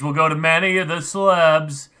proceeds will go to many of the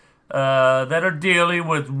celebs that are dealing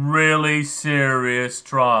with really serious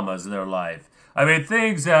traumas in their life. I mean,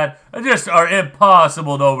 things that just are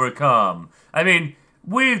impossible to overcome. I mean,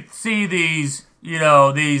 we see these,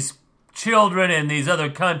 these children in these other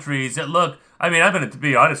countries that look, I'm going to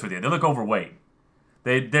be honest with you, they look overweight.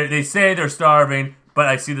 They say they're starving, but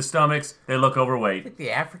I see the stomachs. They look overweight. Like the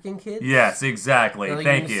African kids? Yes, exactly.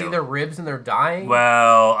 Thank you. You see their ribs and they're dying?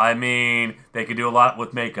 Well, I mean, they could do a lot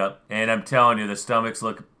with makeup, and I'm telling you, the stomachs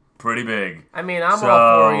look pretty big. I mean, I'm all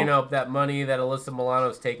for, that money that Alyssa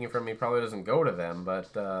Milano's taking from me probably doesn't go to them, but...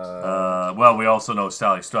 well, we also know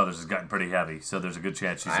Sally Struthers has gotten pretty heavy, so there's a good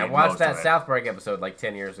chance she's eating most of it. I watched that South Park episode like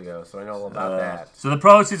 10 years ago, so I know all about that. So the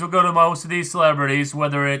proceeds will go to most of these celebrities,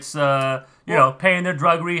 whether it's, paying their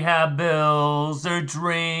drug rehab bills, their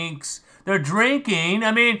drinks, their drinking.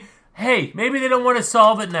 I mean... hey, maybe they don't want to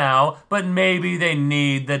solve it now, but maybe they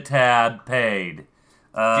need the tab paid. Do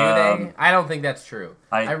they? I don't think that's true.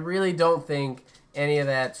 I really don't think any of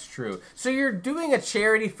that's true. So you're doing a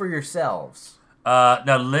charity for yourselves.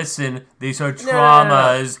 Now listen, these are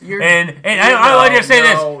traumas, No. and I want to say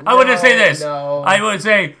this. I want to say this. No. I would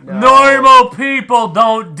say normal people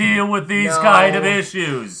don't deal with these kind of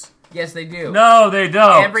issues. Yes, they do. No, they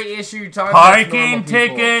don't. Every issue you talk about is parking normal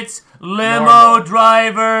people. tickets, limo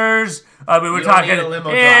drivers. We're talking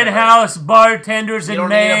in-house bartenders and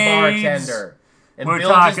maids. You don't need a bartender. And We're Bill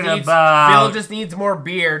talking about... Bill just needs more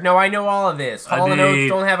beer. No, I know all of this. Hall & Oates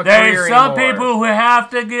don't have a career There's some anymore. people who have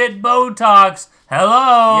to get Botox.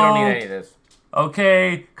 Hello. You don't need any of this.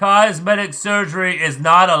 Okay, cosmetic surgery is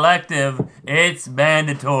not elective. It's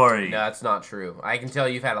mandatory. No, that's not true. I can tell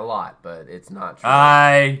you've had a lot, but it's not true.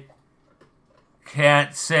 I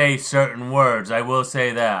can't say certain words. I will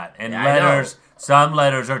say that. And Yeah, letters, some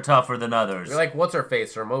letters are tougher than others. You're like, what's her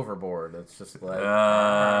face from Overboard? It's just like...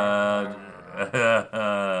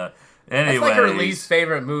 Anyways. That's like her least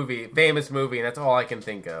famous movie, and that's all I can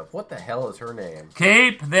think of. What the hell is her name?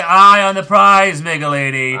 Keep the eye on the prize,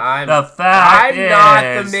 Migolini. I'm not the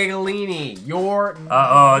Migolini. You're...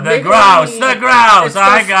 the grouse. The grouse.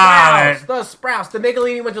 I got it. The Sprouse. The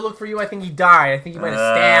Migolini went to look for you. I think he died. I think you might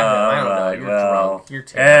have stabbed him. I don't know. You're drunk. You're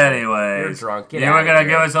terrible. Anyways. You're drunk. You were going to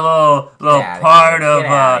give us a little part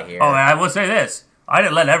of... here. Oh, I will say this. I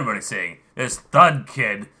didn't let everybody sing. This thud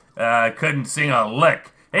kid couldn't sing a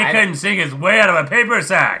lick. He couldn't sing his way out of a paper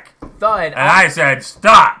sack. Thud. And I said,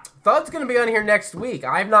 stop. Thud's going to be on here next week.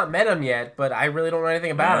 I've not met him yet, but I really don't know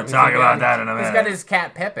anything about him. We'll talk about that in a minute. He's got his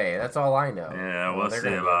cat Pepe. That's all I know. Yeah, we'll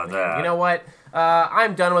see about that. You know what?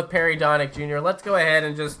 I'm done with Perry Donick Jr. Let's go ahead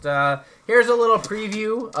and just... here's a little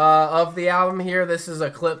preview of the album here. This is a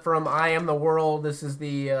clip from I Am the World. This is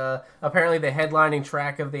the apparently the headlining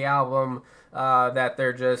track of the album that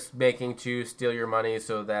they're just making to steal your money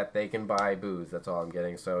so that they can buy booze. That's all I'm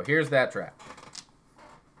getting. So here's that track.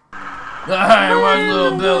 I was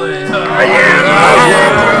little Billy. I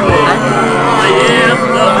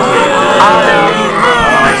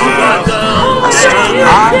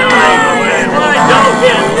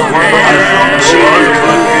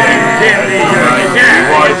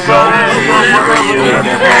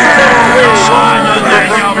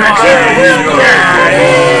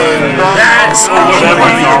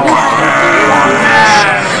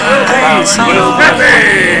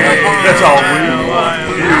That's all we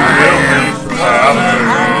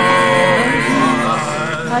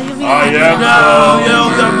I am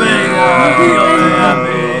the big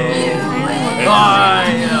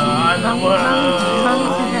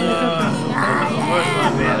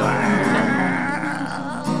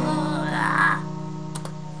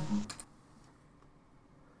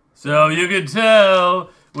So you can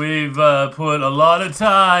tell we've put a lot of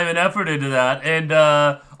time and effort into that, and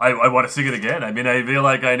I want to sing it again. I mean, I feel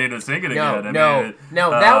like I need to sing it again. No,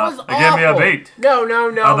 that was awful. Give me a beat. No, A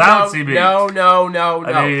bouncy beat. No.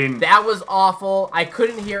 I mean, that was awful. I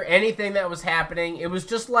couldn't hear anything that was happening. It was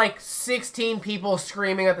just like 16 people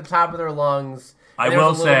screaming at the top of their lungs. I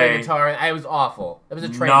will say, guitar. It was awful. It was a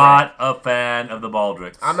train not wreck. a fan of the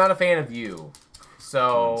Baldricks. I'm not a fan of you.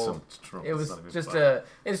 So it was just a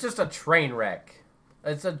train wreck.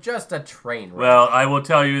 It's just a train wreck. Well, I will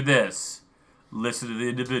tell you this. Listen to the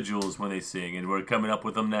individuals when they sing, and we're coming up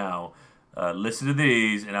with them now. Listen to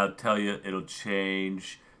these, and I'll tell you, it'll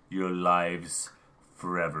change your lives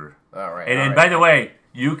forever. All right. And by the way,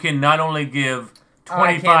 you can not only give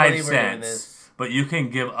 25 cents, but you can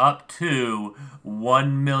give up to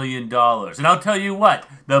 $1 million. And I'll tell you what,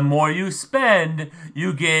 the more you spend,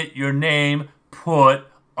 you get your name put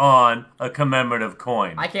on a commemorative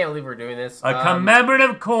coin. I can't believe we're doing this. A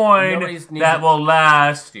commemorative coin that will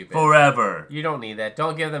last forever. You don't need that.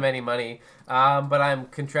 Don't give them any money. But I'm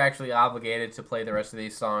contractually obligated to play the rest of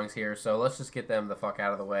these songs here, so let's just get them the fuck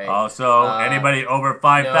out of the way. Also, anybody over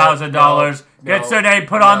 $5,000 gets their name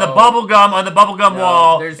put on the bubblegum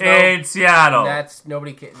wall in Seattle. That's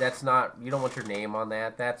not. You don't want your name on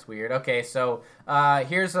that. That's weird. Okay, so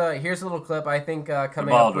here's a little clip. I think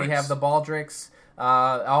coming up we have the Baldricks.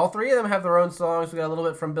 All three of them have their own songs. We got a little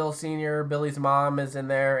bit from Bill Sr. Billy's mom is in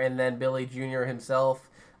there, and then Billy Jr. himself.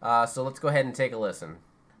 So let's go ahead and take a listen.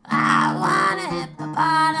 I want a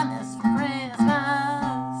hippopotamus for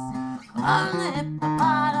Christmas. Only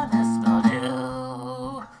hippopotamus will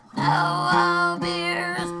do. No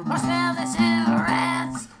beers or smelly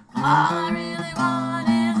cigarettes. All I really want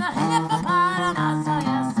is a hippopotamus. So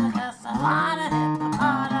yes, I want a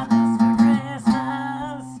hippopotamus for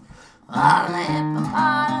Christmas. Only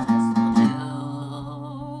hippopotamus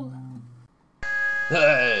will do.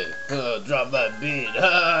 Hey,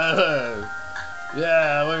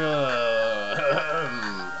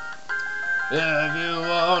 If you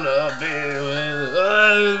wanna be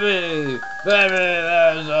with me, baby,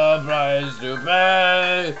 there's a price to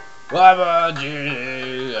pay. I'm a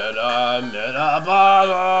genie and I'm in a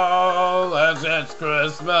bottle, as it's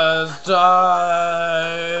Christmas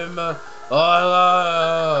time.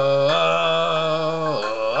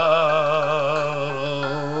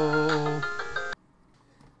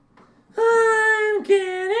 I'm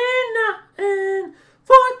getting nothing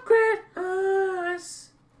for Christmas.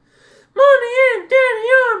 Money and daddy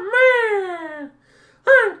are mad.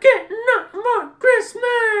 I'm getting nothing for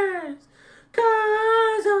Christmas.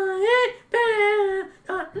 'Cause I ain't bad,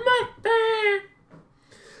 not my bad.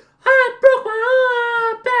 I broke my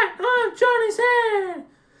arm back on Johnny's head.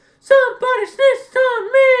 Somebody snitched on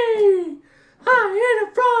me. I hit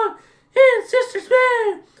a frog in sister's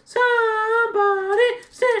bed. Somebody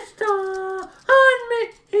snitched on me.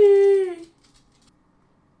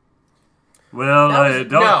 Well, I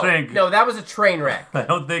don't think. No, that was a train wreck. I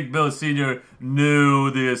don't think Bill Sr.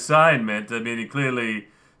 knew the assignment. I mean, he clearly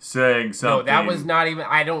sang something. No, that was not even.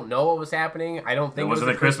 I don't know what was happening. I don't think it was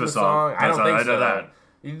a Christmas song. I don't think so. That.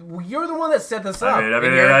 You're the one that set this up.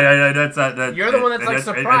 That's you're the one that's like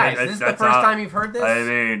surprised. This is the first time you've heard this? I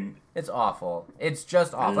mean... It's awful. It's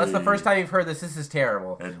just awful. That's the first time you've heard this. This is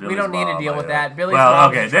terrible. We don't need to deal with that. Billy's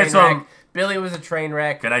mom was a train wreck. Billy was a train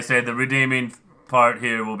wreck. Can I say the redeeming part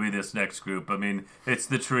here will be this next group? I mean, it's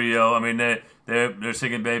the trio. I mean, they're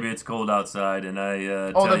singing "Baby It's Cold Outside," and I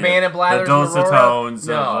the band of Blathers, the dulcet tones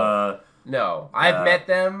of no. I've met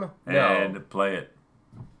them. No, and play it.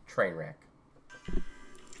 Train wreck.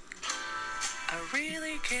 I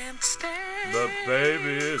really can't stand. But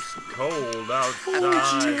baby, it's cold outside.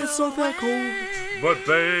 Oh, gee, it's not that cold. But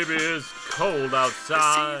baby, it's cold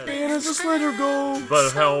outside. And I just let her go.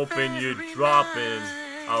 But helping you dropping,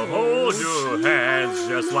 I'll hold your hands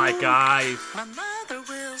just like ice. My mother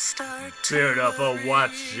will start to Beard up a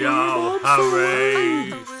watch, y'all,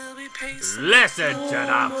 hurry. Listen to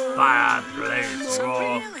the fireplace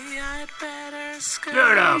roar.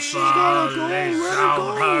 Beautiful, so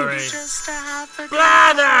hurry.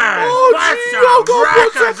 Blathers, put some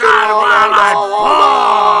records on while I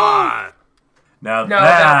pour. Now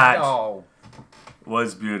that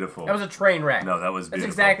was beautiful. That was a train wreck. No, that was beautiful.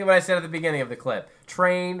 That's exactly what I said at the beginning of the clip.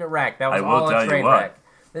 Train wreck. That was I all will a tell train you what. wreck.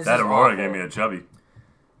 This That is Aurora awful. gave me a chubby.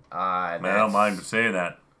 I That's- don't mind saying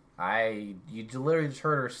that. You literally just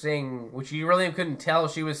heard her sing, which you really couldn't tell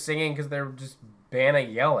she was singing because they were just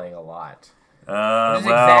Banna yelling a lot. This is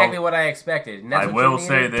exactly what I expected. And that's I what will you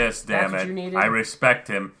say needed? this, damn That's what you it. needed? I respect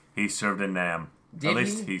him. He served a nam. Did At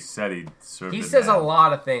least he? he said he served He a says nam. a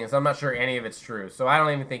lot of things. I'm not sure any of it's true, so I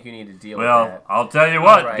don't even think you need to deal with Well, that. I'll tell you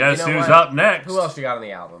what. Right, Guess you know who's what? up next? Who else you got on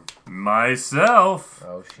the album? Myself.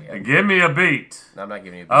 Oh, shit. Give me a beat. I'm not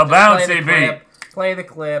giving you a beat. A Just play bouncy the beat. clip. Play the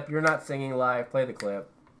clip. You're not singing live. Play the clip.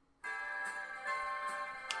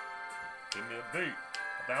 Give me a beat,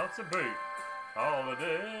 a bouncy beat.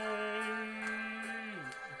 Holiday,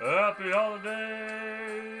 happy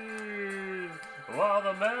holidays. While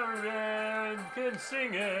the merry men can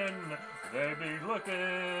singing, they be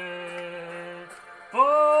looking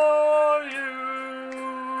for you.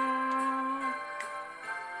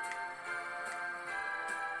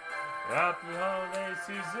 Happy holiday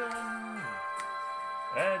season.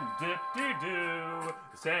 And dip-de-doo,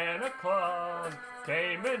 Santa Claus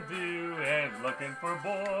came in view and looking for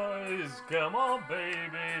boys. Come on,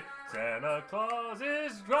 baby, Santa Claus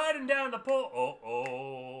is riding down the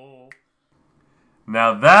pole.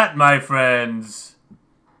 Now that, my friends,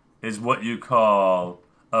 is what you call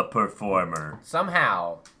a performer.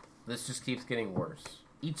 Somehow, this just keeps getting worse.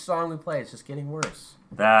 Each song we play is just getting worse.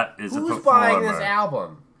 That is a Who's performer. buying this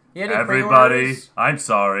album? You had any Everybody. pre-orders? I'm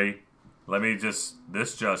sorry. Let me just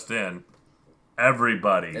in.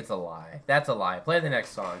 Everybody. It's a lie. That's a lie. Play the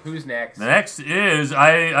next song. Who's next? The next is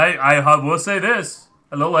I will say this.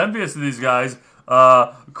 A little envious of these guys.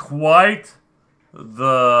 Quite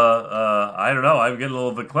the I don't know. I'm getting a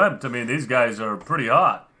little verklempt. I mean, these guys are pretty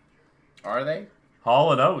hot. Are they?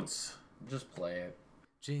 Hall and Oates. Just play it.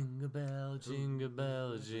 Jingle bell, jingle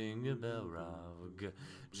bell, jingle bell rock.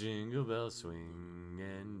 Jingle bells swing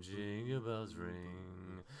and jingle bells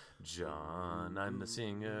ring. John, I'm the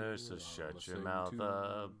singer, so shut your mouth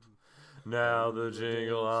up. Now the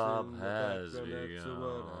jingle hop has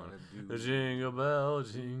begun. The jingle bell,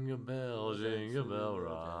 jingle bell, jingle bell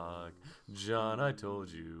rock. John, I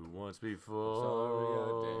told you once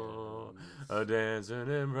before. A dancing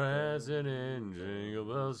and prancing in Jingle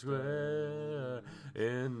Bell Square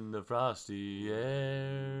in the frosty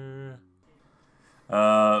air.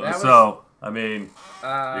 I mean, you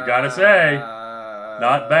gotta say,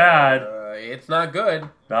 Not bad. It's not good,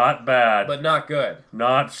 Not bad. but not good.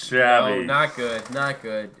 Not shabby. No, not good. Not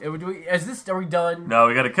good. Are we done? No,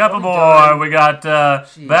 we got a couple we more. done? We got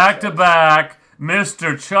Jesus. back-to-back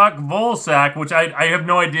Mr. Chuck Volsack, which I have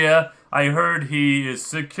no idea. I heard he is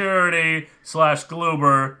security /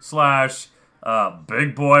 Gluber /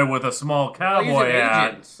 big boy with a small cowboy He's an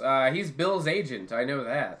hat. agent. He's Bill's agent. I know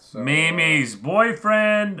that. So, Mimi's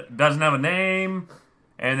boyfriend doesn't have a name.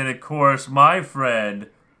 And then, of course, my friend,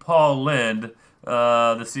 Paul Lind,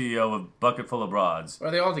 the CEO of Bucket Full of Broads.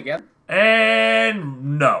 Are they all together?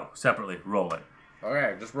 And no, separately. Roll it.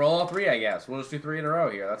 Okay, just roll all three, I guess. We'll just do 3 in a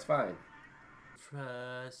row here. That's fine.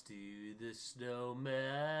 Frosty the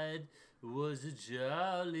Snowman was a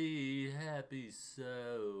jolly happy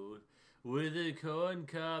soul with a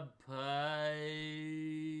corncob pipe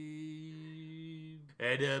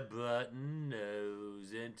and a button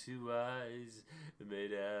nose and 2 eyes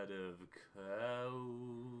made out of cow.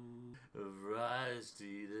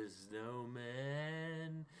 Frosty the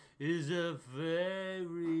Snowman is a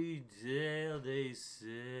fairy tale, they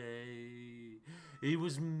say. He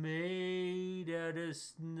was made out of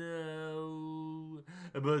snow,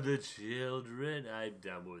 but the children, I'm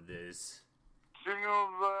done with this. Jingle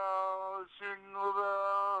bell, jingle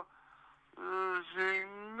bell,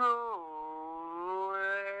 jingle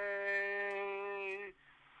way.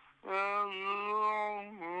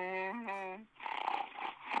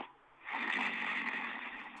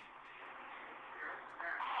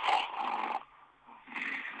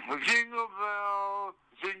 Jingle bell,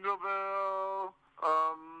 jingle bell.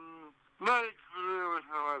 Merry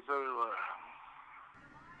Christmas, everywhere.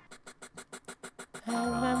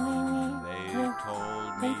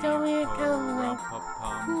 They told me to come like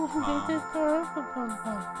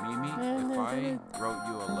Mimi, if I wrote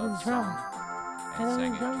you a love song and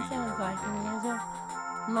sang it to you every day,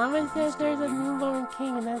 Mama says there's a newborn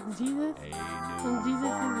king, and that's Jesus. And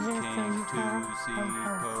Jesus is here, so you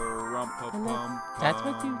That's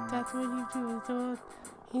what you do. So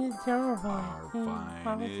he's a drummer boy. our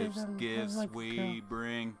finest gifts we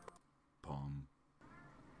bring. Pum.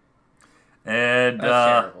 And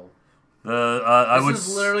That's terrible. This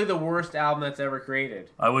is literally the worst album that's ever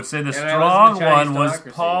created. I would say the And I strong listened to Chinese one was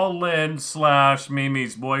Democracy. Paul Lind /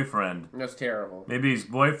 Mimi's boyfriend. That's terrible. Mimi's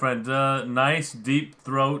boyfriend, nice deep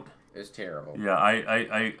throat. It's terrible. Yeah,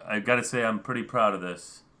 I gotta say I'm pretty proud of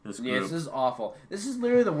this group. Yeah, this is awful. This is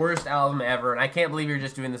literally the worst album ever, and I can't believe you're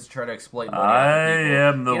just doing this to try to exploit money. I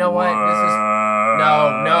am the You know what? This is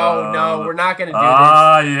no. We're not gonna do this.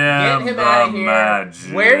 I am Get him the out of here.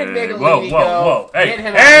 magic. Where did Miguelini whoa, go? whoa! Hey, Get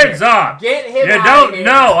him hands out up! Get him You out don't of here.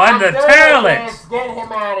 know I'm the doing talent. this. Get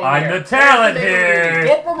him out of here. I'm the talent Where's the here. Miguelini?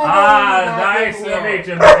 Get the Miguelini back Nice in to here. meet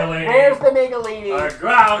you, Miguelini. Where's the Miguelini? A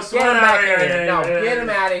grouse Get him back in winner. here. No, get him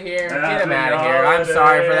out of here. Get him Happy out of here. I'm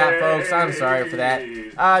sorry for that, holidays. folks. I'm sorry for that.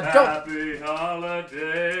 Don't. Happy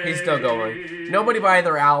holidays. He's still going. Nobody buy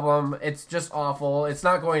their album. It's just awful. It's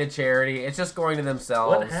not going to charity. It's just going to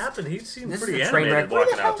themselves. What happened? He seemed This pretty is a train animated wreck. Where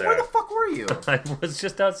walking the out there. Where the fuck were you? I was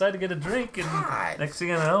just outside to get a drink, and God. next thing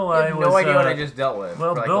you know, I I have was. no idea what I just dealt with.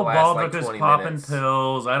 Well, for like Bill the last, Baldrick was 20 popping minutes.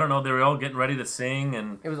 pills. I don't know. They were all getting ready to sing,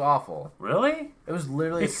 and It was awful. really, It was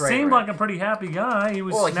literally he a train seemed wreck. like a pretty happy guy. He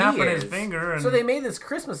was Well, snapping he his is. finger, and So they made this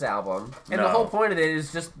Christmas album, and the No. whole point of it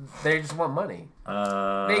is just they just want money.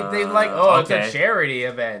 They they like it's a charity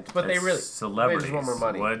event, but they really celebrities. they just want more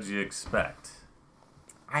money. What'd you expect?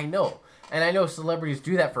 I know, and I know celebrities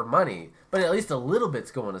do that for money, but at least a little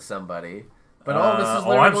bit's going to somebody. But all this is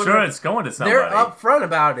literally I'm going sure to, it's going to somebody. they're upfront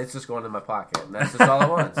about it. It's just going in my pocket, and that's just all it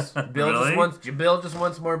wants. Really? Bill just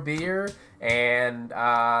wants more beer, and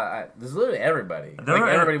there's literally everybody. There Like are-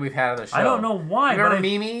 everybody we've had on the show. I don't know why, Remember but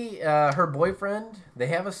Mimi, her boyfriend? They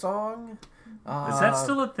have a song. is that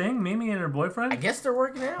still a thing? Mimi and her boyfriend? I guess they're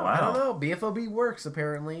working out. I don't Wow. know. BFOB works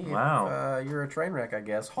apparently. Wow. If, you're a train wreck, I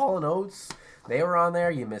guess. Hall & Oates, they were on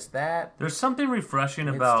there. You missed that. There's something refreshing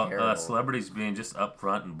It's about terrible. celebrities being just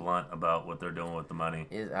upfront and blunt about what they're doing with the money.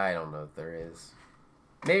 I don't know if there is.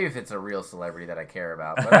 Maybe if it's a real celebrity that I care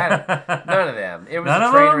about, but none of them. It was None a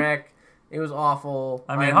of train them? wreck. It was awful.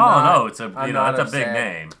 I mean, I'm Hall not- & Oates, I'm that's a not big upset.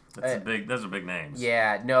 name. Those are big names.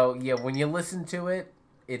 Yeah, when you listen to it,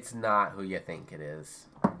 it's not who you think it is.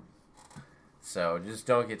 So just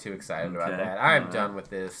don't get too excited about Okay. that. I'm All right. done with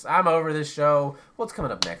this. I'm over this show. What's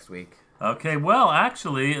coming up next week? Okay, well,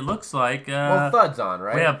 actually, it looks like Well, Thud's on,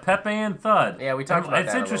 right? we have Pepe and Thud. Yeah, we talked about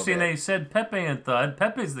It's that a interesting little bit. they said Pepe and Thud.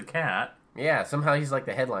 Pepe's the cat. Yeah, somehow he's like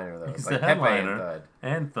the headliner though. He's It's like the Pepe headliner. and Thud.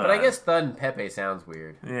 And Thud. But I guess Thud and Pepe sounds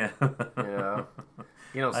weird. Yeah. You know?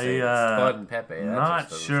 You don't say it's Thud and Pepe. That Not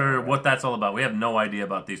just sure right. what that's all about. We have no idea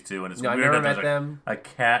about these two, and it's No, I've weird never that met there's them. a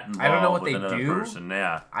cat involved I don't know what with they another do. person.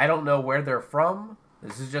 Yeah. I don't know where they're from.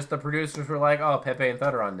 This is just the producers were like, oh, Pepe and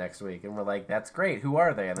Thud are on next week. And we're like, that's great. Who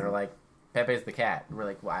are they? And they're like, Pepe's the cat. And we're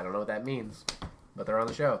like, well, I don't know what that means. But they're on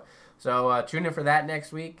the show. So tune in for that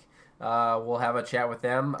next week. We'll have a chat with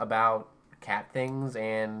them about cat things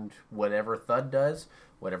and whatever Thud does.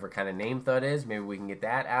 Whatever kind of name Thud is. Maybe we can get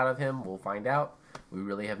that out of him. We'll find out. We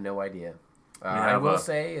really have no idea. I will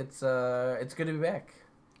say it's good to be back.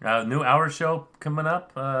 New hour show coming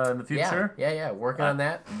up in the future. Yeah. Working on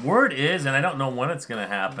that. Word is, and I don't know when it's going to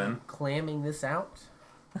happen. Clamming this out.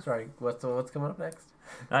 Sorry, what's coming up next?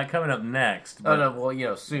 Not coming up next. Oh no,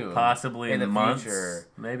 well, soon. Possibly in the months, future.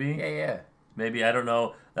 maybe. Yeah. Maybe, I don't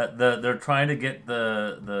know. They're trying to get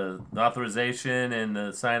the authorization and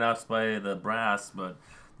the sign-offs by the brass, but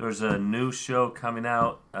there's a new show coming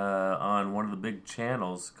out on one of the big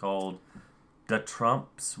channels called The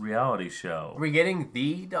Trump's Reality Show. Are we getting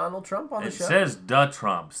the Donald Trump on the show? It says The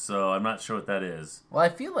Trump, so I'm not sure what that is. Well, I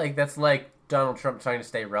feel like that's like Donald Trump trying to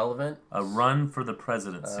stay relevant. A run for the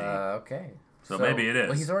presidency. Okay. So maybe it is.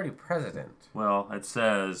 Well, he's already president. Well, it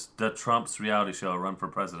says The Trump's Reality Show, Run for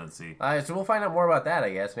Presidency. So we'll find out more about that,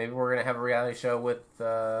 I guess. Maybe we're going to have a reality show with,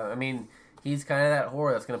 he's kind of that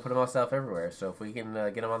whore that's going to put himself everywhere. So if we can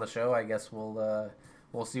get him on the show, I guess we'll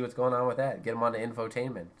see what's going on with that. Get him on to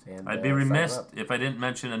infotainment. And, I'd be remiss if I didn't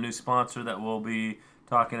mention a new sponsor that we'll be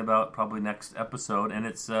talking about probably next episode, and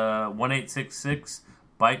it's 1866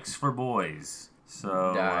 Bikes for Boys. So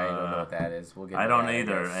I don't know what that is. We'll get. I don't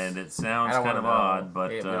either, and it sounds kind of odd, but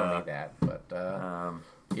we don't need that. But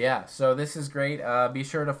yeah, so this is great. Be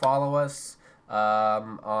sure to follow us.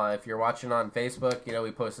 If you're watching on Facebook,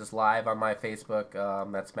 we post this live on my Facebook.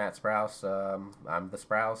 That's Matt Sprouse. I'm the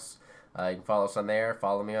Sprouse. You can follow us on there.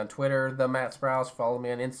 Follow me on Twitter, the Matt Sprouse. Follow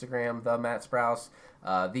me on Instagram, the Matt Sprouse.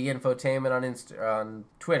 The Infotainment on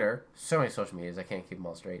Twitter. So many social medias, I can't keep them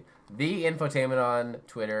all straight. The Infotainment on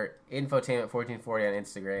Twitter. Infotainment1440 on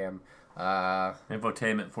Instagram.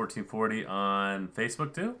 Infotainment1440 on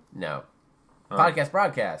Facebook too? No. Podcast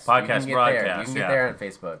Broadcast. Podcast Broadcast. You can get there on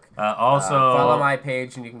Facebook. Also, follow my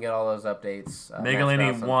page and you can get all those updates.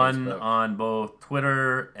 Megalini1 on both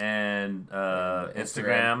Twitter and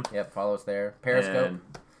Instagram. Yep, follow us there. Periscope.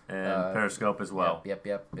 And Periscope as well. Yep.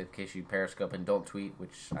 In case you Periscope and don't tweet,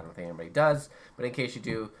 which I don't think anybody does, but in case you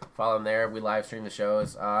do, follow them there. We live stream the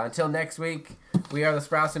shows. Until next week, we are the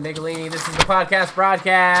Sprouse and Megalini. This is the Podcast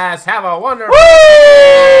Broadcast. Have a wonderful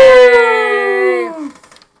day!